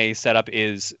my setup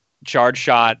is charge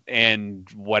shot and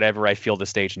whatever I feel the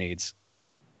stage needs.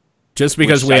 Just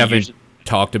because we haven't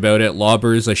talked about it,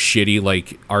 Lobber's a shitty,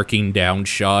 like, arcing down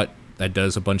shot that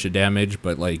does a bunch of damage,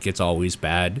 but, like, it's always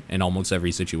bad in almost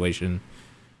every situation.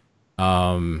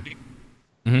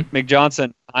 Mick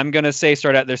Johnson, I'm going to say,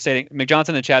 Mick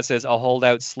Johnson in the chat says, I'll hold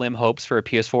out slim hopes for a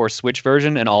PS4 Switch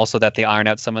version and also that they iron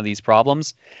out some of these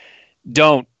problems.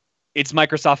 Don't. It's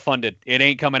Microsoft funded. It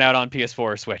ain't coming out on PS4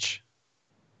 or Switch.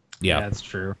 Yeah, that's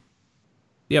true.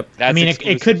 Yep. I mean,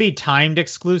 it could be timed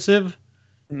exclusive,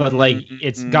 but like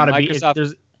it's got to be.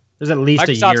 There's at least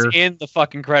a year. Microsoft's in the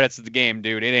fucking credits of the game,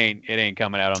 dude. It ain't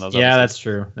coming out on those. Yeah, that's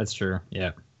true. That's true.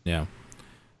 Yeah. Yeah.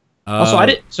 Also,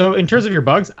 So in terms of your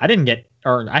bugs, I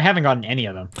haven't gotten any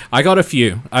of them. I got a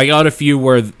few.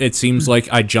 Where it seems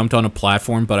like I jumped on a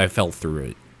platform, but I fell through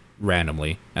it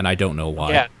randomly, and I don't know why.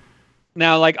 Yeah.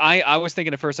 Now, like I was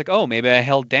thinking at first, like, oh, maybe I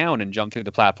held down and jumped through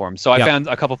the platform. So I found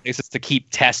a couple places to keep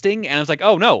testing, and I was like,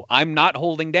 oh no, I'm not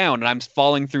holding down, and I'm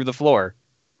falling through the floor.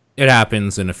 It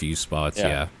happens in a few spots.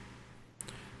 Yeah.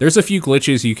 There's a few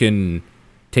glitches you can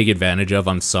take advantage of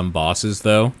on some bosses,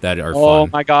 though, that are fun. Oh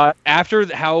my god.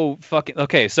 After how fucking...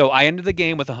 Okay, so I ended the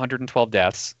game with 112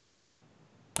 deaths.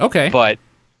 Okay. But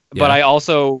I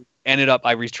also ended up...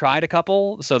 I retried a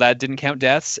couple, so that didn't count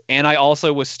deaths. And I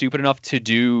also was stupid enough to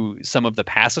do some of the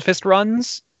pacifist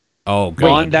runs. Oh,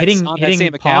 god.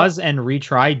 Hitting pause and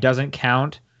retry doesn't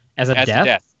count as a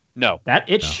death? No.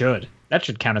 That should. That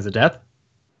should count as a death.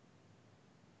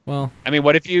 Well, I mean,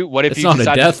 what if you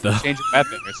decide to change your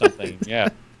weapon or something? Yeah.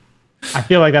 I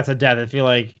feel like that's a death. I feel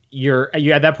like you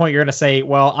at that point you're gonna say,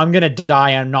 well, I'm gonna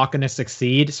die, I'm not gonna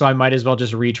succeed, so I might as well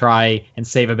just retry and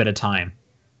save a bit of time.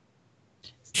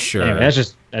 Sure. Anyway,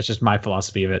 that's just my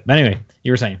philosophy of it. But anyway,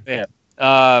 you were saying.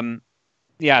 Yeah.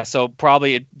 Yeah, so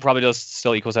probably does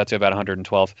still equals that to about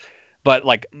 112. But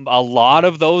like a lot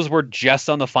of those were just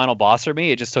on the final boss for me.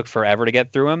 It just took forever to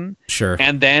get through him. Sure.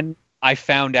 And then I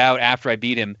found out after I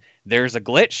beat him, there's a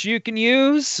glitch you can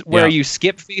use where you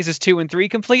skip phases 2 and 3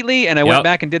 completely, and I went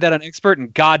back and did that on expert,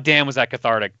 and goddamn was that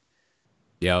cathartic.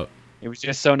 Yep. It was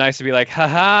just so nice to be like,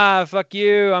 haha, fuck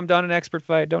you, I'm done an expert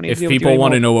fight. Don't need to deal with you people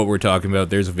want to anymore. know what we're talking about,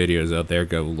 there's videos out there.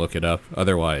 Go look it up.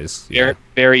 Otherwise, Very,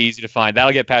 very easy to find.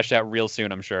 That'll get patched out real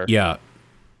soon, I'm sure. Yeah.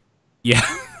 Yeah.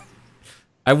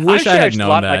 I wish I had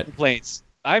known that.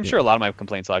 I'm sure a lot of my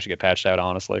complaints will actually get patched out,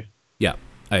 honestly. Yeah,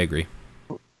 I agree.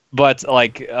 But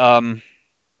like,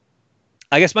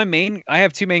 I guess I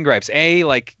have two main gripes.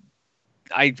 Like,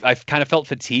 I've kind of felt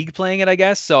fatigue playing it, I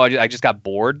guess. So I just got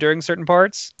bored during certain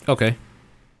parts. Okay.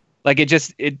 Like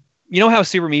you know how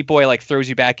Super Meat Boy like throws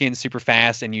you back in super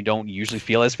fast and you don't usually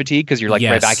feel as fatigued because you're like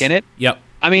right back in it. Yep.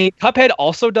 I mean, Cuphead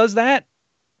also does that,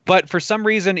 but for some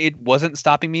reason it wasn't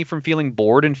stopping me from feeling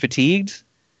bored and fatigued,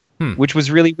 which was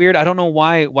really weird. I don't know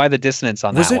why the dissonance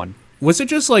on that one. Was it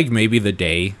just like maybe the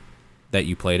day that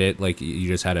you played it? Like you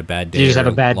just had a bad day? You just had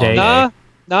a bad day?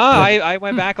 No, I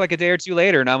went back like a day or two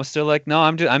later and I was still like, no,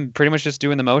 I'm pretty much just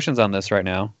doing the motions on this right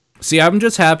now. See, I'm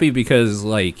just happy because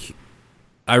like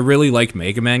I really like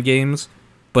Mega Man games,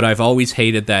 but I've always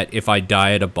hated that if I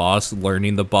die at a boss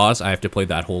learning the boss, I have to play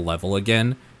that whole level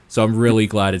again. So I'm really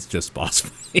glad it's just boss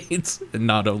fights and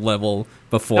not a level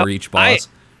before each boss.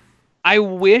 I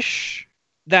wish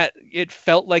that it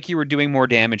felt like you were doing more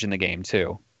damage in the game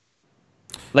too.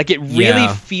 Like it really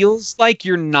feels like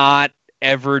you're not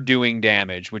ever doing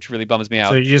damage, which really bums me out.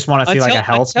 So you just want to see like a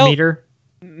health meter?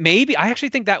 Maybe. I actually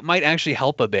think that might actually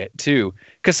help a bit too.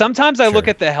 Because sometimes I look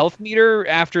at the health meter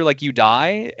after like you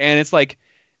die and it's like,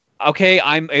 okay,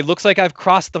 it looks like I've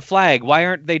crossed the flag. Why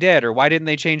aren't they dead? Or why didn't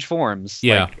they change forms?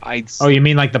 Yeah. Oh, you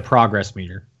mean like the progress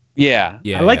meter? Yeah.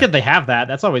 I like that they have that.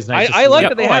 That's always nice. I like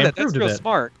that they have that. That's real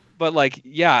smart. but like,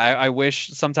 yeah, I wish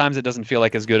sometimes it doesn't feel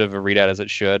like as good of a readout as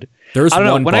it should. There's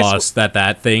one boss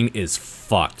that thing is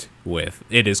fucked with.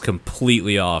 It is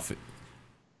completely off.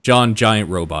 John, giant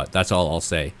robot. That's all I'll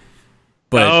say.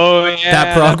 But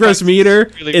that progress meter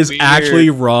really is weird.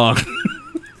 Actually wrong.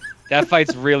 That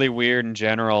fight's really weird in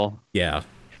general. Yeah.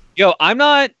 Yo, I'm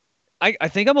not. I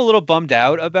think I'm a little bummed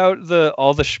out about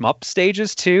all the shmup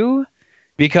stages too,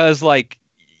 because like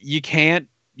you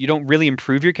don't really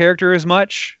improve your character as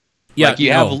much. Yeah, like,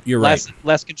 you have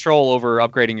less control over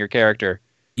upgrading your character.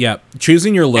 Yeah,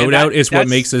 choosing your loadout is what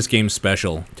makes this game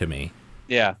special to me.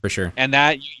 Yeah, for sure. And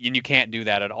you can't do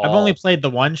that at all. I've only played the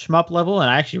one shmup level, and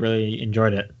I actually really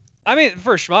enjoyed it. I mean,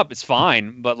 for shmup, it's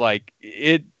fine, but like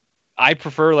I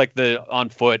prefer like the on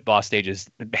foot boss stages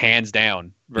hands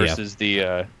down versus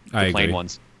the plain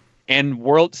ones. And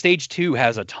World Stage 2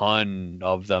 has a ton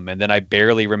of them, and then I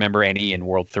barely remember any in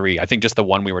World 3. I think just the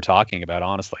one we were talking about,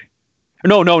 honestly.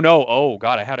 No. Oh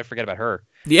god, how did I forget about her?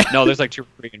 Yeah. No, there's like 2 or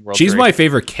 3 in World 3. She's my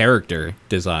favorite character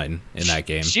design in that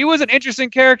game. She was an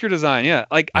interesting character design, yeah.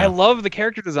 Like I love the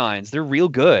character designs. They're real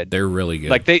good. They're really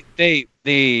good. Like they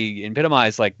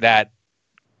epitomize like that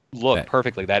look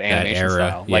perfectly, that animation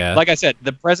style. Like I said,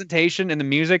 the presentation and the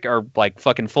music are like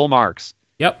fucking full marks.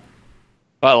 Yep.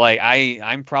 But like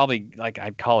I'm probably like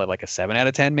I'd call it like a 7 out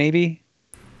of 10 maybe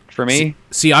for me.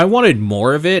 See, I wanted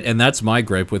more of it, and that's my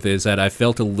gripe with it, is that I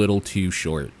felt a little too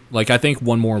short. Like I think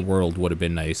one more world would have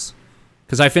been nice,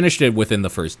 because I finished it within the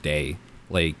first day.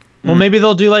 Like, well, maybe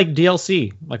they'll do like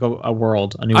DLC, like a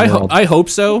world, a new world. I hope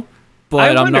so,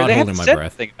 but I'm not holding my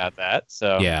breath. Think about that.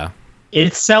 So yeah,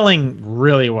 it's selling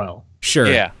really well. Sure.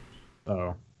 Yeah.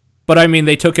 Oh. But I mean,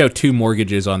 they took out 2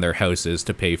 mortgages on their houses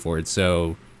to pay for it,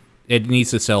 so it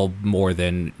needs to sell more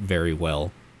than very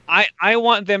well. I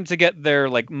want them to get their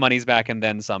like monies back and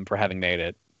then some for having made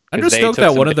it. I'm just stoked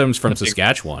that one of them's from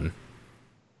Saskatchewan.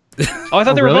 Oh, I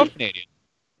thought they were both Canadian.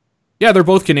 Yeah, they're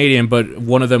both Canadian, but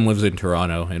one of them lives in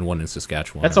Toronto and one in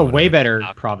Saskatchewan. That's a way better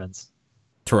province.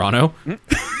 Toronto?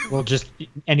 Well, just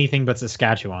anything but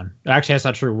Saskatchewan. Actually, that's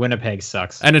not true. Winnipeg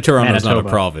sucks. And Toronto's not a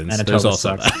province. Manitoba There's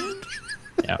also sucks.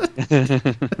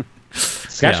 That. Yeah.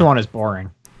 Saskatchewan is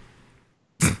boring.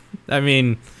 I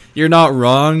mean, you're not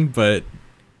wrong, but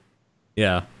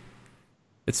yeah.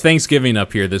 It's Thanksgiving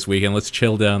up here this weekend. Let's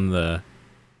chill down the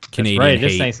Canadian hate.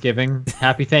 It's Thanksgiving.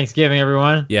 Happy Thanksgiving,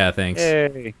 everyone. Yeah, thanks.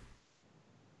 Hey.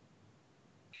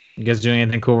 You guys doing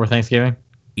anything cool for Thanksgiving?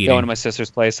 Going to my sister's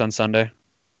place on Sunday.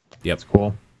 Yep. That's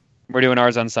cool. We're doing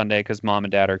ours on Sunday because Mom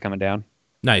and Dad are coming down.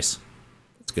 Nice.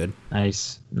 That's good.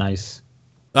 Nice.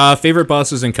 Favorite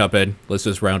bosses in Cuphead. Let's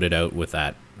just round it out with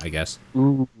that, I guess.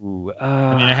 Ooh.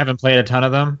 I mean, I haven't played a ton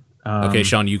of them. Okay,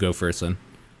 Sean, you go first then.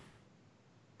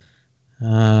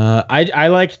 I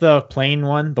liked the plain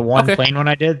one. The one plain one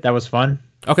I did. That was fun.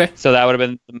 Okay. So that would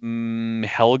have been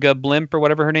Helga Blimp or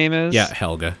whatever her name is? Yeah,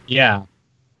 Helga. Yeah.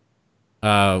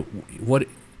 What?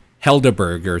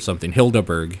 Heldeberg or something.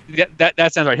 Hildeberg. Yeah,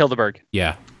 that sounds right. Hildeberg.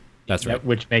 Yeah, that's right.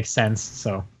 Which makes sense.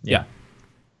 So yeah.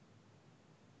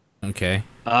 Okay.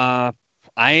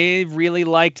 I really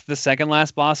liked the second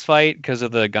last boss fight because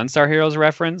of the Gunstar Heroes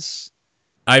reference.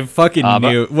 I fucking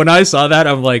knew when I saw that.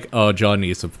 I'm like, oh, John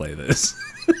needs to play this.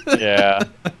 Yeah,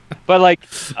 but like,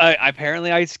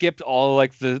 apparently I skipped all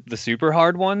like the super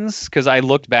hard ones because I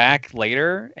looked back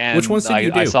later and which ones did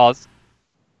you do? I saw.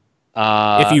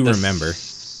 If you remember.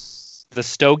 The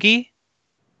Stogie.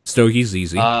 Stogie's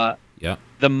easy. Yeah.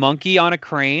 The monkey on a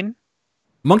crane.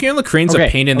 Monkey on the crane's a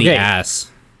pain in the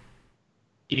ass.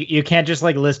 You can't just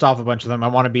like list off a bunch of them. I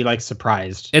want to be like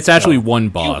surprised. It's actually one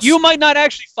boss. You might not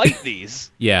actually fight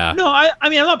these. Yeah. No, I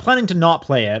mean I'm not planning to not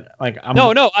play it. Like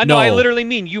No, I literally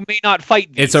mean you may not fight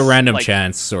these. It's a random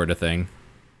chance sort of thing.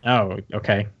 Oh,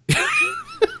 okay.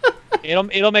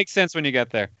 It'll make sense when you get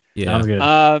there. Yeah. Sounds good.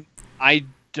 I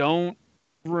don't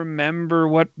remember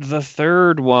what the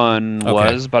third one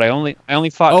was, but I only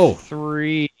fought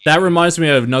 3. That reminds me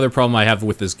of another problem I have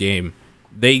with this game.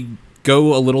 They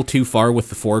go a little too far with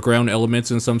the foreground elements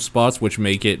in some spots, which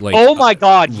make it like oh my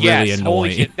god, really yes, annoying.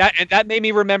 Holy shit. That made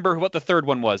me remember what the third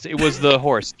one was. It was the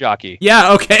horse jockey.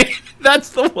 Yeah, okay, that's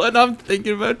the one I'm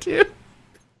thinking about too.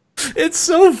 It's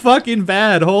so fucking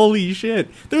bad. Holy shit!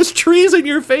 There's trees in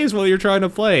your face while you're trying to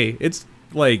play. It's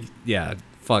like, yeah,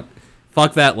 fuck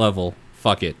that level.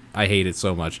 Fuck it. I hate it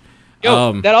so much.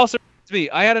 Yo, that also reminds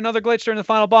me. I had another glitch during the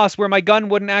final boss where my gun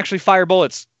wouldn't actually fire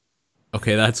bullets.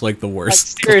 Okay, that's like the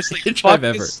worst. Like, seriously, fuck I've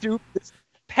ever.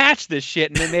 Patch this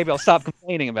shit, and then maybe I'll stop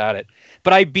complaining about it.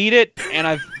 But I beat it, and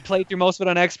I've played through most of it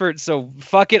on expert, so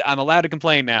fuck it. I'm allowed to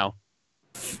complain now.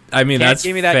 I mean, that's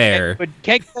fair.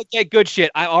 Can't get good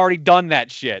shit. I've already done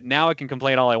that shit. Now I can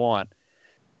complain all I want.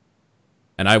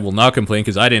 And I will not complain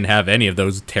because I didn't have any of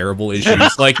those terrible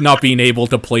issues, like not being able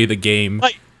to play the game.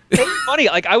 Like, it's funny.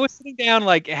 Like, I was sitting down,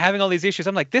 like, having all these issues.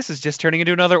 I'm like, this is just turning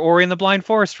into another Ori and the Blind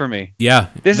Forest for me. Yeah.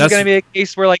 This is going to be a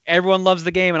case where, like, everyone loves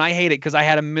the game, and I hate it because I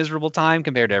had a miserable time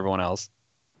compared to everyone else.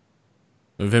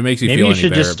 If it makes you maybe feel you any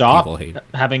should better, just stop people hate it.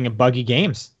 having buggy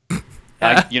games.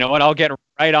 You know what? I'll get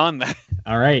right on that.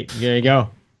 All right, there you go.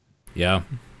 Yeah.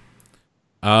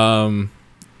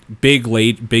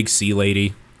 Big sea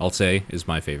lady, I'll say, is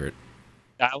my favorite.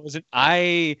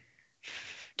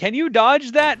 Can you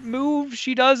dodge that move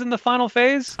she does in the final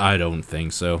phase? I don't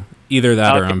think so. Either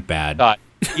that or I'm bad.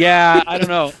 Yeah, I don't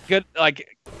know. Good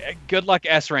luck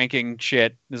S ranking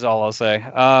shit is all I'll say.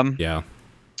 Yeah.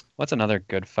 What's another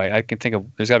good fight? I can think of.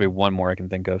 There's got to be one more I can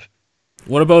think of.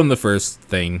 What about in the first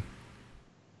thing?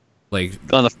 Like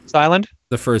on the first island?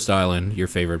 The first island, your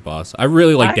favorite boss. I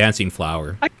really like Dancing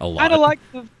Flower a lot. I kind of like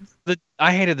the.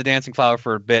 I hated the Dancing Flower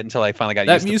for a bit until I finally got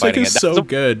used to fighting it. That music is so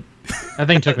good. That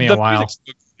thing took me a while.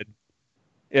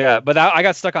 Yeah, but I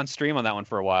got stuck on stream on that one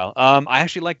for a while. I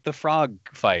actually liked the frog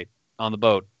fight on the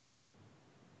boat.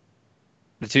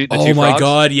 The two oh my frogs.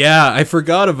 God, yeah, I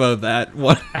forgot about that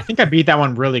one. I think I beat that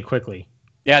one really quickly.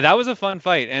 Yeah, that was a fun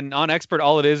fight, and on expert,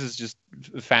 all it is just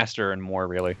faster and more,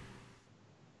 really.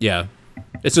 Yeah,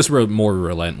 it's just more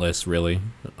relentless, really,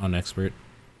 on expert.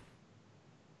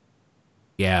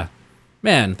 Yeah,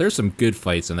 man, there's some good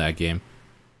fights in that game.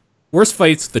 Worst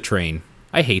fight's the train.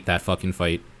 I hate that fucking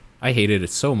fight. I hated it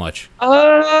so much.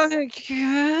 I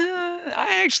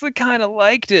actually kind of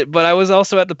liked it, but I was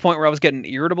also at the point where I was getting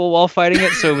irritable while fighting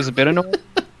it, so it was a bit annoying.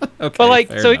 Okay, but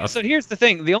like, so here's the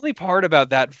thing: the only part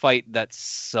about that fight that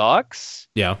sucks,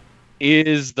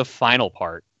 is the final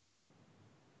part.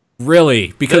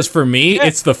 Really? Because for me,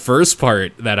 it's the first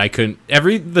part that I couldn't.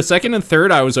 The second and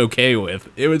third, I was okay with.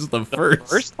 It was the first.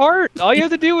 First part? All you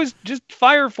have to do is just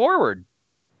fire forward.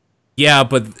 Yeah,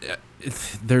 but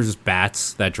there's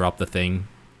bats that drop the thing.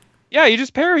 Yeah, you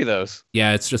just parry those.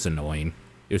 Yeah, it's just annoying.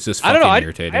 It was just fucking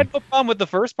irritating. I had no problem with the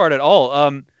first part at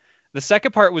all. The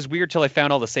second part was weird till I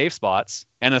found all the safe spots,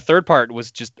 and the third part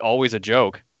was just always a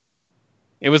joke.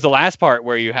 It was the last part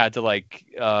where you had to like,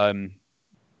 I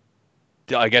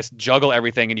guess, juggle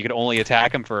everything, and you could only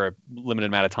attack him for a limited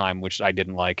amount of time, which I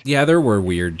didn't like. Yeah, there were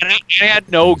weird. And I had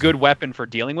no good weapon for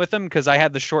dealing with them because I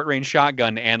had the short range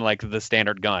shotgun and like the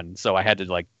standard gun, so I had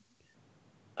to like.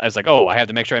 I was like, oh, I have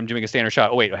to make sure I'm doing a standard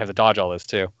shot. Oh wait, I have to dodge all this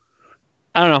too.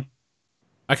 I don't know.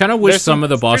 I kind of wish some of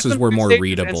the bosses were more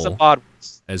readable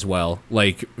as well.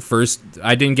 Like,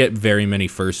 I didn't get very many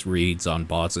first reads on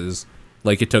bosses.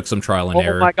 Like, it took some trial and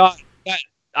error. Oh my God.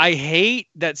 I hate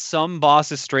that some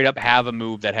bosses straight up have a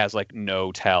move that has, like,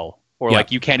 no tell. Or,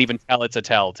 like, you can't even tell it's a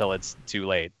tell till it's too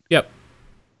late. Yep.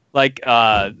 Like,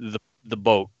 the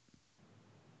boat.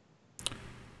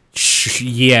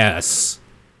 Yes.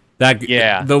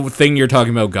 The thing you're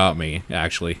talking about got me,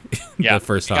 actually. Yeah, the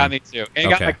first time. It got me too. And it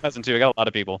got my cousin too. It got a lot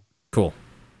of people. Cool.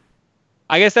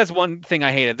 I guess that's one thing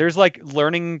I hated. There's like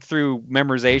learning through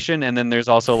memorization, and then there's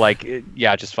also like,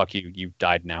 just fuck you. You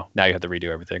died now. Now you have to redo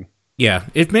everything. Yeah,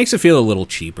 it makes it feel a little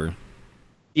cheaper.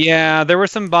 Yeah, there were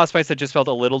some boss fights that just felt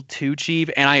a little too cheap,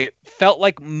 and I felt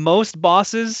like most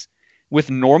bosses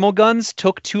with normal guns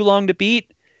took too long to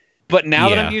beat. But now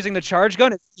that I'm using the charge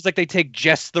gun, it feels like they take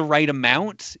just the right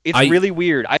amount. It's really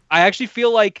weird. I actually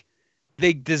feel like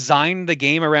they designed the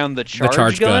game around the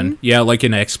charge gun. Yeah, like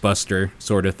an X-Buster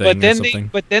sort of thing or something.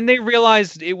 But then they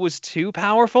realized it was too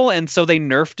powerful, and so they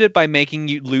nerfed it by making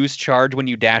you lose charge when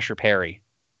you dash or parry.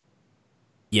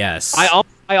 Yes. I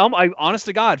honest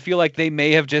to God, feel like they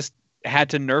may have just had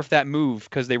to nerf that move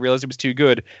because they realized it was too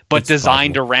good, but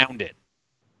designed around it.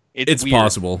 It's weird.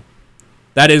 Possible.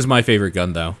 That is my favorite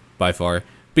gun, though. By far,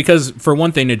 because for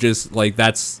one thing, it just like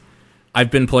I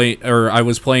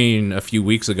was playing a few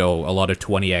weeks ago a lot of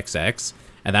 20XX,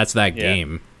 and that's that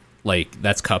game, like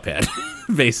that's Cuphead,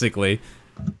 basically.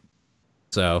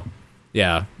 So,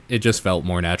 yeah, it just felt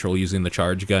more natural using the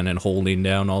charge gun and holding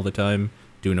down all the time,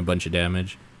 doing a bunch of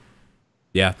damage.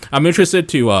 Yeah, I'm interested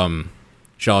to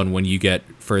Sean, when you get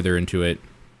further into it,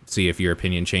 see if your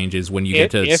opinion changes when you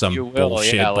get to some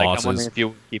bullshit bosses. I'm wondering if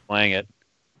you keep playing it.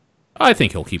 I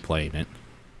think he'll keep playing it.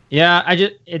 Yeah,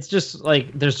 it's just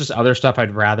like there's just other stuff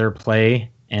I'd rather play,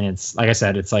 and it's like I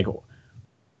said, it's like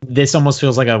this almost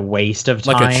feels like a waste of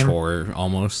time, like a chore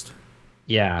almost.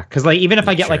 Yeah, because like even if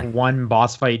I get like one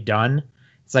boss fight done,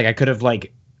 it's like I could have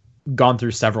like gone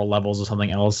through several levels of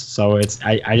something else. So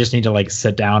I just need to like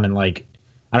sit down and like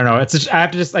I don't know. I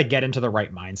have to just like get into the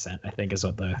right mindset. I think is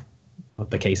what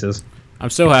the case is. I'm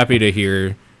so happy to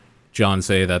hear John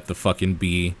say that the fucking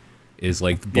bee is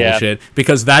like bullshit,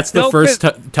 because that's the first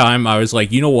time I was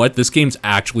like, you know what, this game's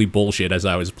actually bullshit as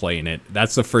I was playing it.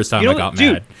 That's the first time I got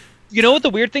mad. You know what the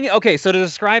weird thing is? Okay, so to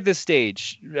describe this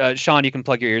stage, Sean, you can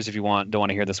plug your ears if you want. Don't want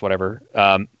to hear this, whatever.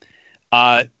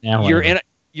 You're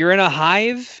in a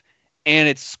hive, and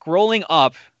it's scrolling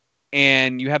up,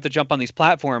 and you have to jump on these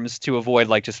platforms to avoid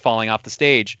like just falling off the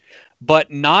stage.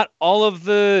 But not all of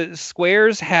the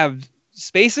squares have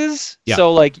spaces,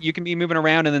 so like you can be moving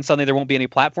around, and then suddenly there won't be any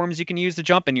platforms you can use to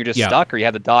jump, and you're just stuck, or you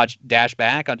have to dash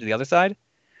back onto the other side.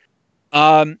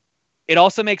 It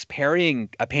also makes parrying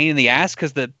a pain in the ass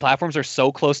because the platforms are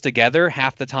so close together.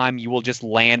 Half the time you will just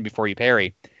land before you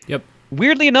parry. Yep.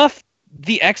 Weirdly enough,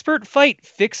 the expert fight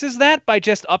fixes that by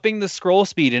just upping the scroll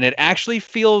speed, and it actually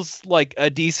feels like a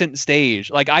decent stage.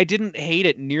 Like, I didn't hate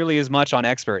it nearly as much on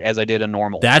expert as I did on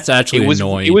normal. That's actually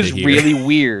annoying. It was really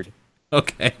weird.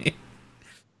 Okay.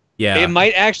 Yeah. It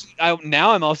might actually.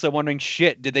 Now I'm also wondering,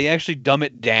 shit, did they actually dumb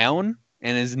it down?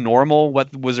 And is normal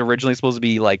what was originally supposed to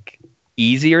be like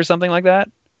easy or something like that?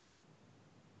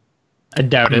 I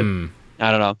doubt it. I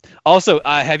don't know. Also,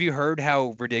 have you heard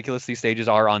how ridiculous these stages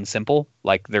are on simple?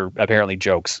 Like, they're apparently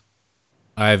jokes.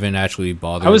 I haven't actually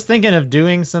bothered. I was thinking of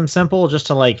doing some simple just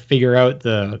to like figure out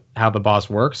how the boss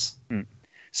works.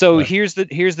 So here's the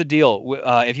deal.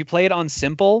 If you play it on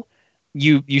simple,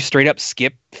 you straight up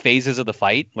skip phases of the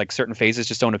fight. Like, certain phases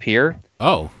just don't appear.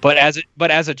 Oh. But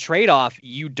as a trade-off,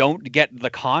 you don't get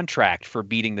the contract for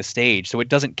beating the stage, so it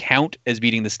doesn't count as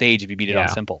beating the stage if you beat it on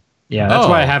simple. Yeah, that's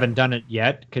why I haven't done it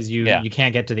yet, because you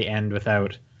can't get to the end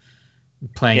without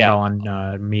playing it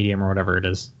on medium or whatever it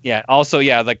is. Yeah. Also,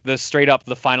 like the straight up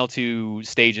the final two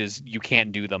stages, you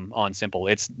can't do them on simple.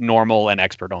 It's normal and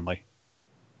expert only.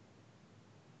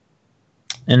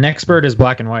 And expert is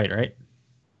black and white, right?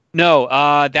 No,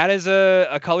 that is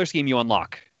a color scheme you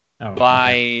unlock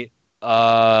by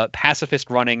pacifist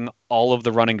running all of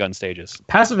the run and gun stages.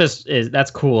 Pacifist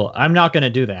that's cool. I'm not going to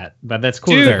do that, but that's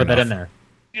cool to put that in there.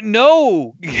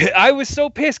 No, I was so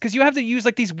pissed because you have to use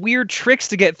like these weird tricks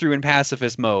to get through in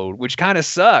pacifist mode, which kind of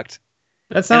sucked.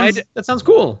 That sounds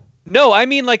cool. No, I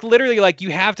mean like literally like you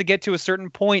have to get to a certain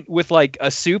point with like a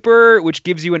super, which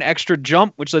gives you an extra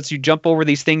jump, which lets you jump over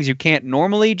these things you can't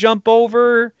normally jump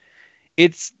over.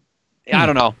 It's I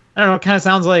don't know. It kind of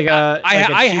sounds like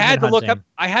I had to look up.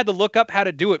 I had to look up how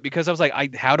to do it because I was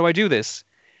like, how do I do this?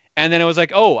 And then it was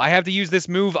like, oh, I have to use this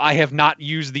move I have not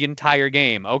used the entire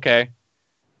game. Okay.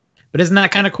 But isn't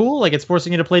that kind of cool? Like, it's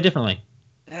forcing you to play differently.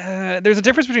 There's a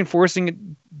difference between forcing it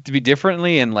to be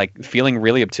differently and like feeling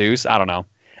really obtuse. I don't know.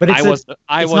 But it's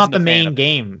not the main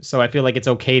game, so I feel like it's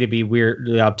okay to be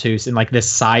weirdly obtuse in like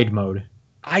this side mode.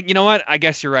 You know what? I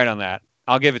guess you're right on that.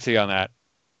 I'll give it to you on that.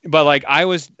 But like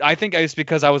I think it's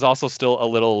because I was also still a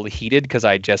little heated because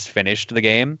I just finished the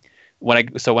game. When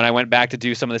I went back to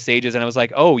do some of the stages, and I was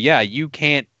like, oh yeah, you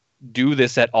can't do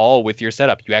this at all with your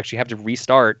setup. You actually have to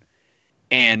restart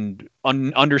and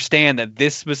understand that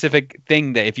this specific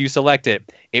thing, that if you select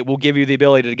it, it will give you the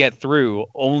ability to get through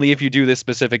only if you do this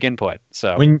specific input.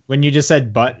 So when you just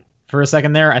said "but" for a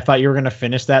second there, I thought you were going to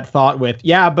finish that thought with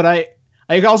but I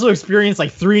also experienced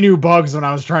like 3 new bugs when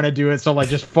I was trying to do it, so like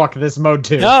just fuck this mode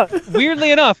too. No,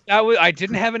 weirdly enough, I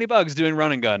didn't have any bugs doing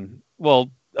run and gun. Well,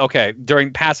 okay,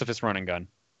 during pacifist run and gun.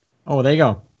 Oh, there you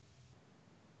go.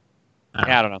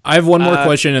 I don't know. I have one more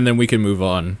question, and then we can move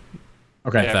on.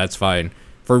 Okay, if that's fine.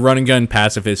 For run and gun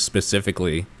pacifist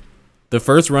specifically, the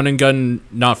first run and gun,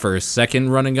 second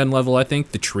run and gun level, I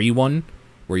think, the tree one,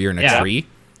 where you're in a tree.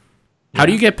 How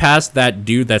do you get past that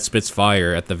dude that spits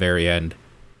fire at the very end?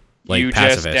 Like you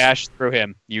pacifist? Just dash through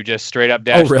him. You just straight up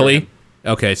dash. Oh, really? Through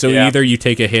him. Okay, so either you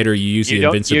take a hit or you use the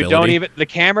invincibility. You don't even. The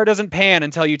camera doesn't pan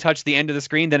until you touch the end of the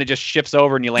screen. Then it just shifts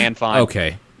over and you land fine.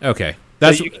 Okay.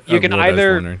 That's so you can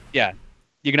either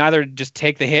you can either just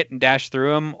take the hit and dash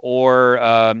through him,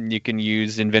 or you can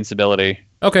use invincibility.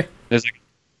 Okay.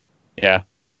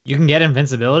 You can get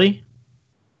invincibility?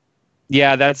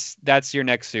 Yeah, that's your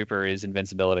next super is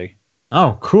invincibility.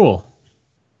 Oh, cool.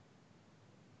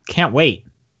 Can't wait.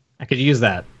 I could use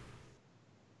that.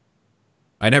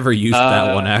 I never used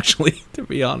that one, actually, to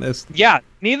be honest. Yeah,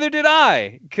 neither did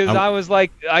I, because I was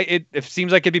like, it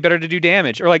seems like it'd be better to do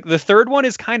damage. Or like the third one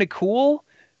is kind of cool,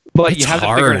 but you have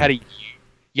to figure out how to.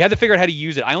 You have to figure out how to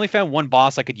use it. I only found one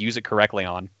boss I could use it correctly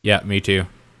on. Yeah, me too.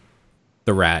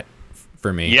 The rat,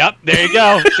 for me. Yep, there you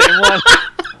go. Same one.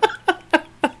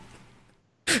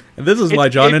 And this is why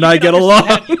John and I get along.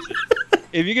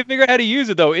 If you can figure out how to use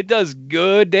it, though, it does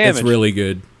good damage. It's really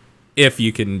good, if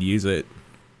you can use it.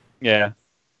 Yeah.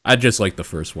 I just like the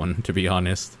first one, to be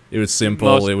honest. It was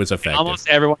simple, it was effective. Almost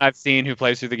everyone I've seen who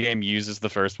plays through the game uses the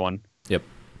first one. Yep.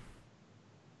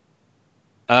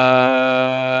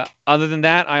 Other than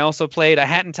that, I also played A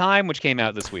Hat in Time, which came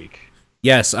out this week.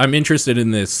 Yes, I'm interested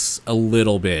in this a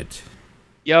little bit.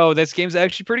 Yo, this game's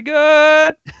actually pretty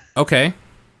good. Okay.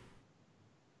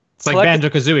 It's like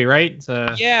Banjo-Kazooie, right?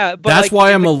 Yeah, but that's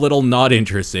why I'm a little not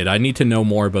interested. I need to know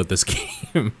more about this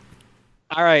game.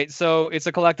 All right, so it's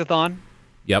a collectathon.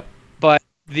 Yep. But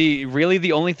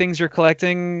the only things you're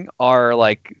collecting are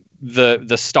like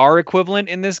the star equivalent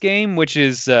in this game, which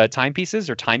is timepieces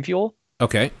or time fuel.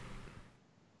 Okay.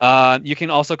 You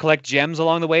can also collect gems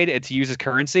along the way to use as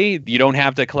currency. You don't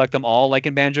have to collect them all like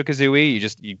in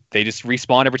Banjo-Kazooie. They just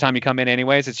respawn every time you come in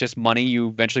anyways. It's just money you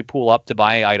eventually pool up to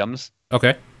buy items.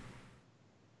 Okay.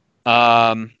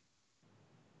 There's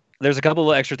a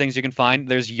couple of extra things you can find.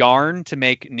 There's yarn to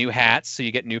make new hats, so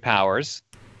you get new powers.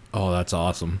 Oh, that's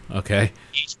awesome. Okay.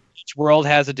 Each world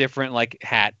has a different like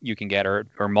hat you can get, or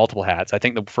multiple hats. I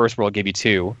think the first world gave you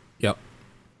 2. Yep.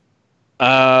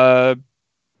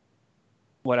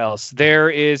 What else? There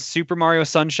is Super Mario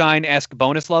Sunshine-esque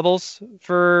bonus levels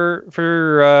for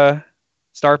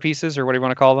star pieces, or whatever you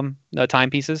want to call them,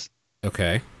 time pieces.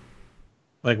 Okay.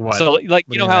 Like what? So, like,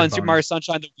 you know how in Super Mario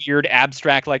Sunshine, the weird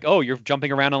abstract, like, oh, you're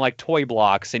jumping around on like toy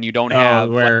blocks, and you don't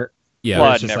have where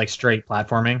it's just like straight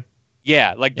platforming.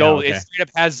 Yeah, like it straight up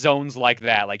has zones like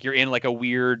that. Like you're in like a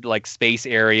weird like space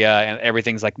area, and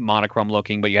everything's like monochrome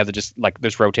looking, but you have to just like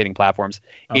there's rotating platforms.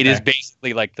 Okay. It is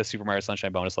basically like the Super Mario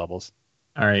Sunshine bonus levels.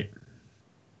 All right.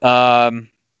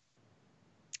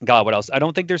 God, what else? I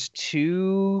don't think there's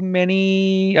too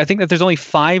many. I think that there's only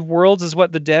 5 worlds is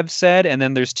what the dev said, and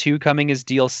then there's 2 coming as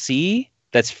DLC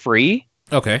that's free.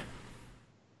 Okay.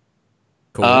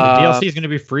 Cool. The DLC is going to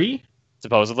be free?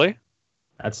 Supposedly.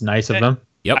 That's nice of them.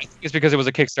 Yep. I think it's because it was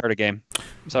a Kickstarter game.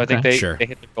 So I think they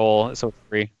hit the goal, so it's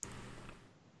free.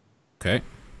 Okay.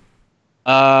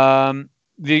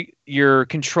 Your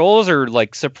controls are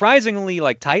like surprisingly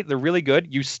like tight. They're really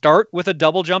good. You start with a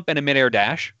double jump and a midair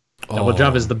dash. Double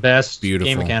jump is the best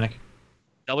game mechanic.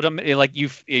 Double jump, like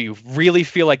you really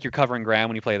feel like you're covering ground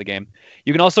when you play the game.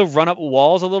 You can also run up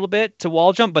walls a little bit to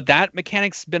wall jump, but that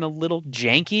mechanic's been a little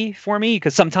janky for me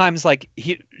because sometimes like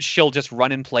she'll just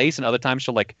run in place, and other times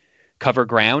she'll like cover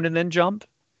ground and then jump.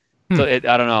 So I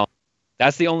don't know.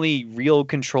 That's the only real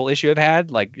control issue I've had.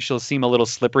 Like she'll seem a little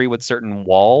slippery with certain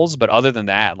walls, but other than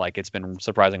that, like it's been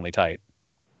surprisingly tight.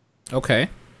 Okay.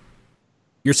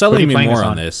 You're selling me more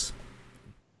on this.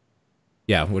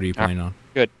 Yeah, what are you playing on?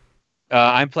 Good.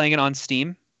 I'm playing it on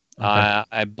Steam. Okay.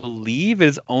 I believe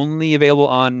it's only available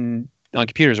on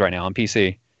computers right now, on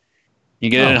PC. You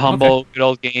get it in Humble, Good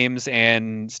Old Games,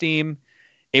 and Steam.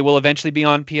 It will eventually be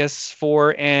on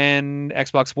PS4 and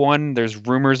Xbox One. There's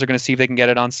rumors they're going to see if they can get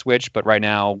it on Switch, but right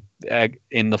now, and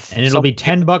it'll be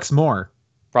 $10 more.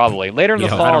 Probably later in the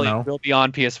fall, it will be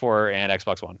on PS4 and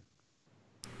Xbox One.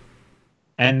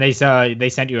 And they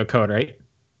sent you a code, right?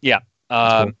 Yeah.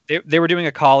 Cool. They were doing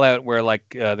a call out where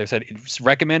like they said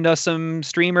recommend us some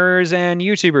streamers and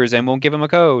YouTubers and we'll give them a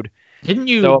code. Didn't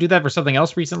you do that for something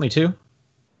else recently too?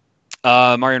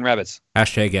 Mario and Rabbids.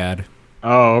 #ad.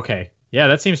 Oh, okay. Yeah,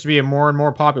 that seems to be a more and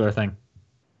more popular thing.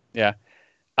 Yeah.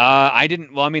 I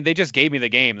didn't. Well, I mean, they just gave me the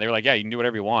game. They were like, "Yeah, you can do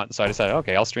whatever you want." So I decided,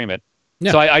 okay, I'll stream it.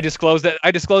 Yeah. So I disclosed that.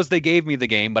 I disclosed they gave me the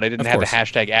game, but I didn't have the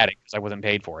 #addict because I wasn't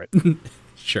paid for it.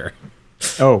 Sure.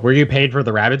 Oh, were you paid for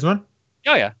the Rabbids one?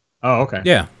 Oh yeah. Oh, okay.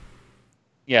 Yeah.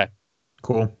 Yeah.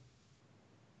 Cool.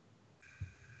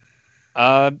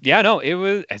 Yeah, no, it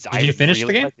was. Did you finish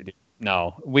the game?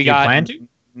 No, we got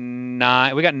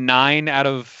 9. We got 9 out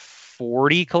of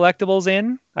 40 collectibles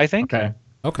in, I think. Okay.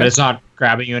 But it's not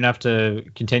grabbing you enough to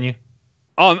continue.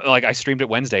 Oh, like I streamed it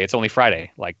Wednesday. It's only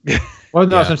Friday. Like. Well, no,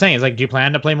 that's what I'm saying. It's like, do you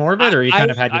plan to play more of it, or you kind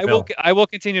of had your fill? I will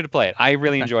continue to play it. I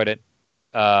really enjoyed it.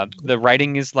 The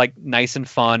writing is like nice and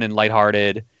fun and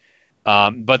lighthearted.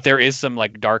 But there is some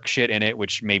like dark shit in it,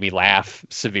 which made me laugh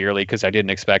severely because I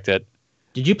didn't expect it.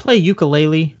 Did you play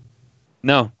Yooka-Laylee?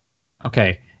 No.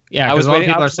 Okay. Yeah, I was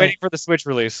waiting for the Switch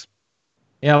release.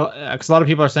 Yeah, because a lot of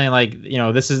people are saying like, you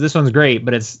know, this one's great,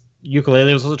 but it's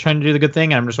Yooka-Laylee was also trying to do the good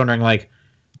thing, and I'm just wondering like,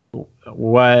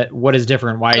 what is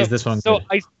different? Why is this one good? So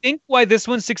I think why this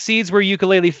one succeeds where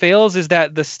Yooka-Laylee fails is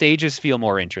that the stages feel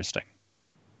more interesting.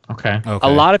 Okay. A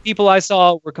lot of people I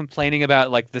saw were complaining about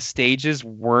like the stages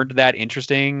weren't that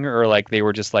interesting, or like they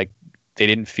were just like they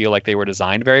didn't feel like they were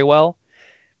designed very well.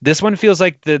 This one feels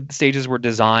like the stages were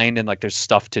designed and like there's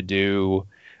stuff to do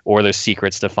or there's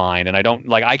secrets to find. And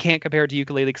I can't compare it to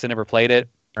Yooka-Laylee because I never played it.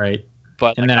 Right.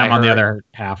 But and then I'm on the other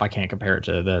half. I can't compare it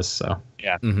to this. So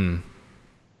yeah. Mm-hmm.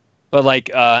 But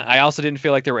like, I also didn't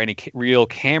feel like there were any real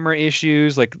camera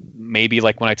issues. Like maybe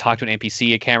like when I talked to an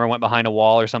NPC, a camera went behind a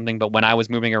wall or something. But when I was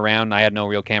moving around, I had no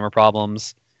real camera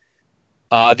problems.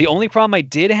 The only problem I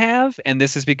did have, and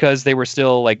this is because they were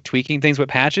still like tweaking things with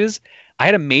patches, I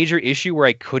had a major issue where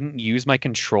I couldn't use my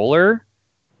controller.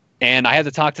 And I had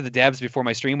to talk to the devs before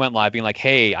my stream went live, being like,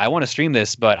 hey, I want to stream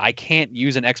this, but I can't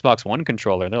use an Xbox One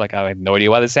controller. They're like, I have no idea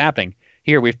why this is happening.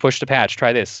 Here, we've pushed a patch.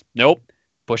 Try this. Nope.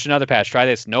 Push another patch. Try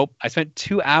this. Nope. I spent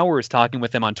 2 hours talking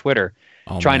with them on Twitter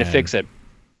trying to fix it.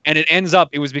 And it ends up,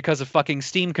 it was because of fucking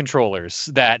Steam controllers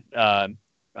that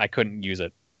I couldn't use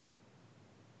it.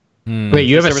 Wait,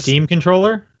 you have a Steam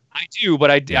controller? I do,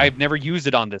 but I've never used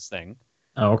it on this thing.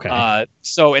 Oh, okay.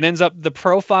 So it ends up the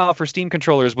profile for Steam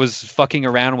controllers was fucking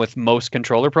around with most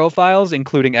controller profiles,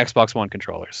 including Xbox One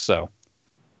controllers. So,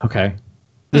 okay,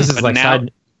 this is like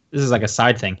This is like a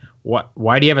side thing.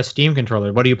 Why do you have a Steam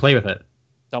controller? What do you play with it?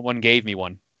 Someone gave me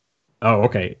one. Oh,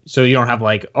 okay. So you don't have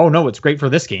like, oh no, it's great for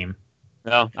this game.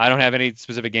 No, I don't have any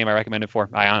specific game I recommend it for.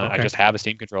 I just have a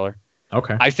Steam controller.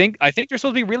 Okay. I think they're supposed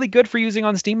to be really good for using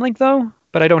on Steam Link though,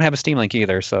 but I don't have a Steam Link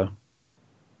either. So.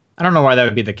 I don't know why that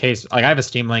would be the case. Like I have a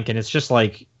Steam Link, and it's just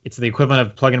like it's the equivalent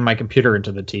of plugging my computer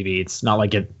into the TV. It's not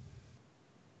like it.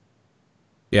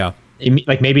 Yeah.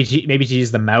 Like maybe to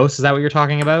use the mouse. Is that what you're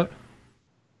talking about?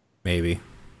 Maybe.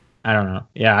 I don't know.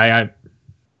 Yeah,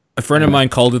 a friend of mine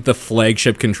called it the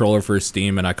flagship controller for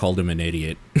Steam, and I called him an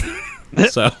idiot.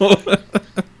 So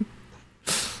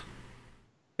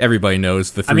everybody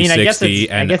knows the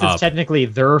 360 I guess it's technically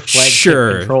their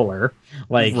flagship controller.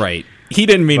 Like right. He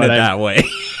didn't mean it that way.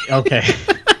 Okay.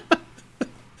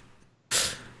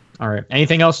 All right.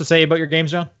 Anything else to say about your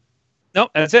games, John?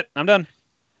 Nope, that's it. I'm done.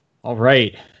 All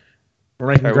right. We're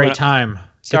making great time.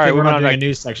 Sorry, we're not doing a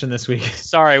news section this week.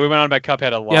 Sorry, we went on about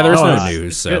Cuphead a lot. Yeah, there's no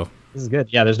news, so this is good.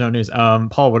 Yeah, there's no news.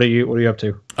 Paul, what are you up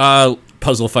to?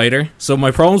 Puzzle Fighter. So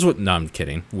my problems with I'm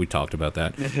kidding. We talked about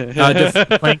that.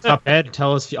 Playing Cuphead.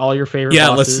 Tell us all your favorite. Yeah,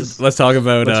 bosses. let's talk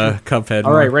about Cuphead.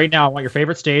 All right, right now I want your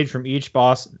favorite stage from each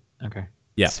boss. Okay.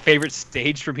 Yeah. Favorite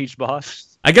stage from each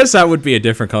boss. I guess that would be a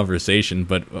different conversation,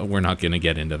 but we're not going to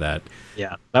get into that.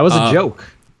 Yeah, that was a joke.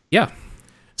 Yeah.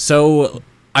 So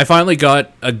I finally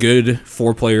got a good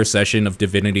 4-player session of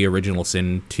Divinity Original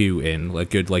Sin 2 in, a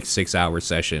good 6-hour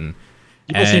session.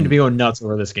 People seem to be going nuts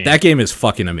over this game. That game is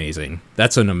fucking amazing.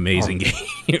 That's an amazing game.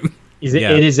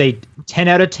 It is a 10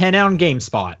 out of 10 on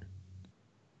GameSpot.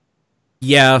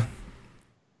 Yeah.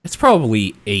 It's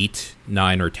probably 8,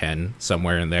 9, or 10,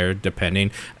 somewhere in there, depending.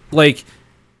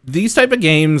 These type of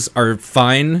games are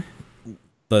fine.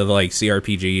 The,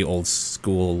 CRPG, old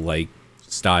school,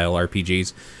 style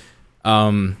RPGs,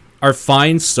 are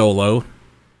fine solo.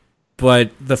 But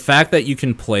the fact that you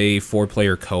can play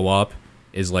 4-player co-op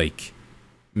is,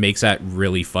 makes that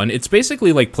really fun. It's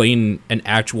basically like playing an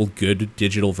actual good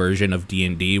digital version of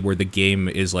D&D where the game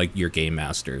is, your game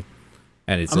master.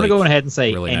 And it's I'm going to go ahead and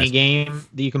say really any nice game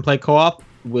that you can play co-op,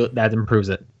 that improves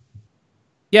it.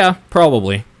 Yeah,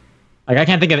 probably. I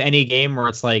can't think of any game where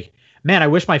it's like, man, I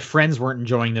wish my friends weren't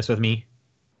enjoying this with me.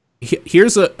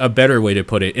 Here's a better way to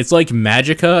put it. It's like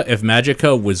Magicka if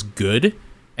Magicka was good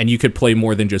and you could play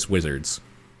more than just wizards.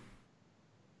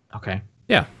 Okay.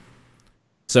 Yeah.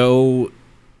 So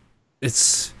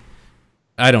it's...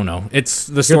 I don't know. It's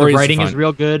the story. The writing is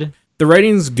real good. The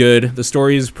writing's good. The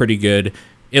story is pretty good.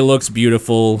 It looks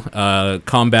beautiful.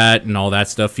 Combat and all that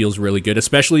stuff feels really good,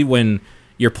 especially when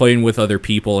you're playing with other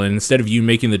people, and instead of you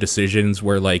making the decisions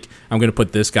where, I'm going to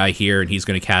put this guy here, and he's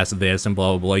going to cast this, and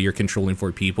blah, blah, blah, you're controlling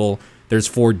 4 people. There's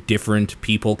 4 different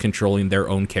people controlling their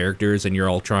own characters, and you're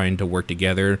all trying to work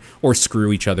together, or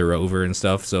screw each other over and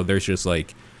stuff, so there's just,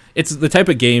 it's the type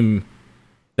of game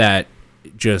that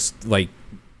just,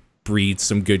 breeds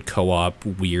some good co-op,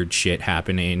 weird shit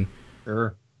happening.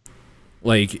 Sure.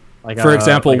 For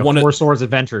example, one of Four Swords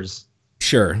Adventures.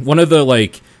 Sure. One of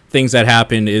the things that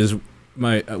happened is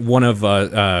one of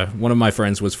my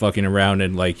friends was fucking around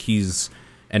and he's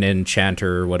an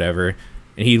enchanter or whatever,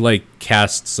 and he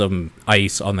cast some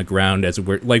ice on the ground as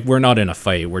we're not in a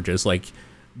fight, we're just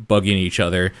bugging each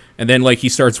other, and then he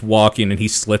starts walking and he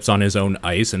slips on his own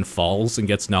ice and falls and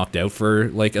gets knocked out for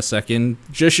a second.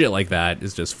 Just shit like that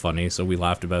is just funny, so we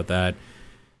laughed about that.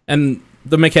 And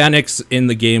the mechanics in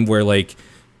the game where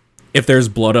if there's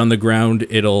blood on the ground,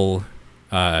 it'll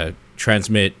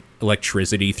transmit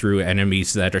electricity through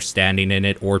enemies that are standing in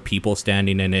it or people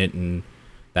standing in it and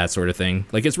that sort of thing.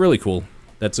 It's really cool.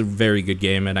 That's a very good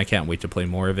game, and I can't wait to play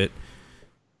more of it.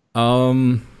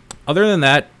 Other than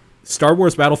that, Star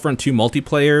Wars Battlefront 2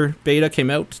 multiplayer beta came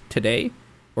out today,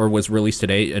 or was released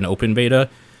today, an open beta,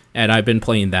 and I've been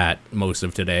playing that most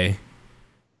of today.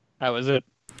 How is it?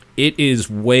 It is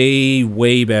way,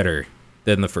 way better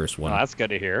than the first one. Oh, that's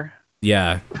good to hear.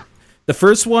 Yeah. The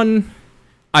first one,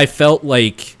 I felt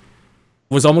like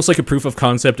was almost like a proof of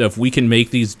concept of we can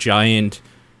make these giant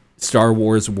Star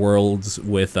Wars worlds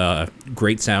with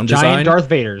great sound design. Giant Darth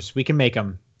Vaders, we can make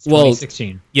them. It's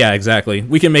 2016. Yeah, exactly.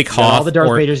 We can make Hoth all the Darth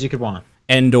Vaders you could want.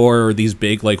 Endor, or these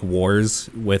big like wars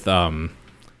with the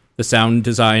sound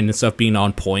design and stuff being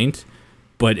on point,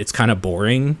 but it's kind of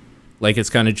boring. Like, it's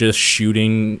kind of just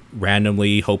shooting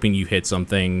randomly, hoping you hit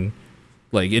something.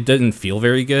 Like, it doesn't feel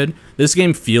very good. This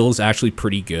game feels actually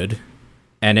pretty good,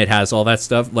 and it has all that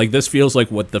stuff. Like, this feels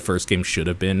like what the first game should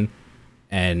have been,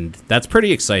 and that's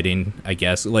pretty exciting, I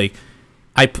guess. Like,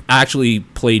 I actually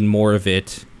played more of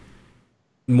this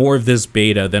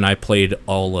beta than I played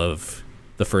all of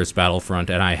the first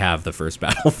Battlefront, and I have the first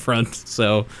Battlefront,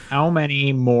 so... How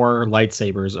many more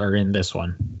lightsabers are in this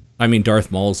one? I mean,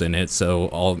 Darth Maul's in it,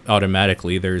 so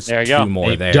automatically there's two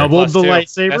more there. Doubled the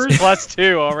lightsabers? That's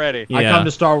 +2 already. Yeah. I come to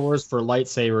Star Wars for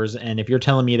lightsabers, and if you're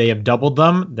telling me they have doubled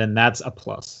them, then that's a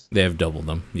plus. They have doubled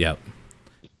them, yep.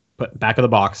 But back of the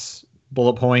box,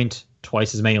 bullet point,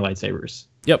 twice as many lightsabers.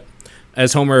 Yep.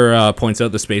 As Homer points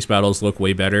out, the space battles look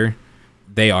way better.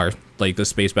 They are. Like, the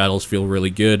space battles feel really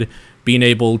good. Being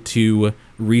able to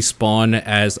respawn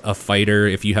as a fighter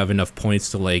if you have enough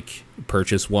points to, like,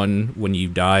 purchase one when you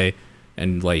die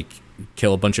and, like,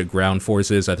 kill a bunch of ground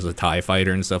forces as a TIE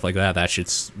fighter and stuff like that. That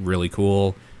shit's really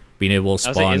cool. Being able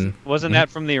to spawn... Wasn't that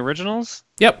from the originals?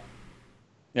 Yep.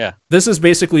 Yeah. This is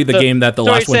basically the game that the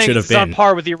last one should have been. It's on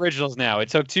par with the originals now. It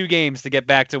took 2 games to get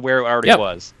back to where it already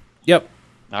was. Yep.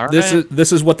 All right.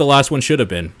 This is what the last one should have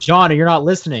been. Johnny, you're not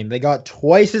listening. They got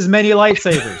twice as many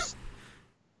lightsabers.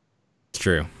 It's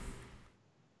true.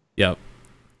 Yep.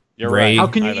 You're right. How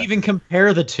can you even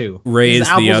compare the two? Rey is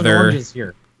the other.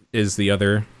 Here. Is the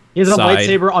other. He has a side.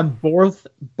 lightsaber on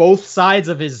both sides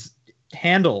of his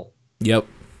handle. Yep.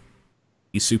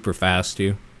 He's super fast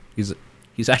too.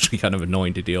 He's actually kind of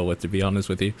annoying to deal with, to be honest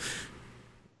with you.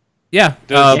 Yeah.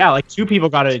 Yeah, like 2 people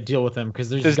got to deal with him because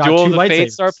there's Does got Duel 2 of the lightsabers.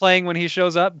 Fates start playing when he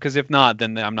shows up? Because if not,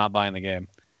 then I'm not buying the game.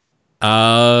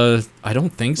 I don't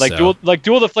think so.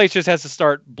 Duel of the Fates just has to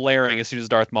start blaring as soon as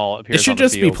Darth Maul appears. It should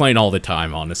just be playing all the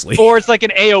time, honestly. Or it's like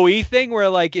an AOE thing where,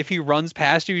 like, if he runs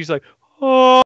past you, he's like, oh.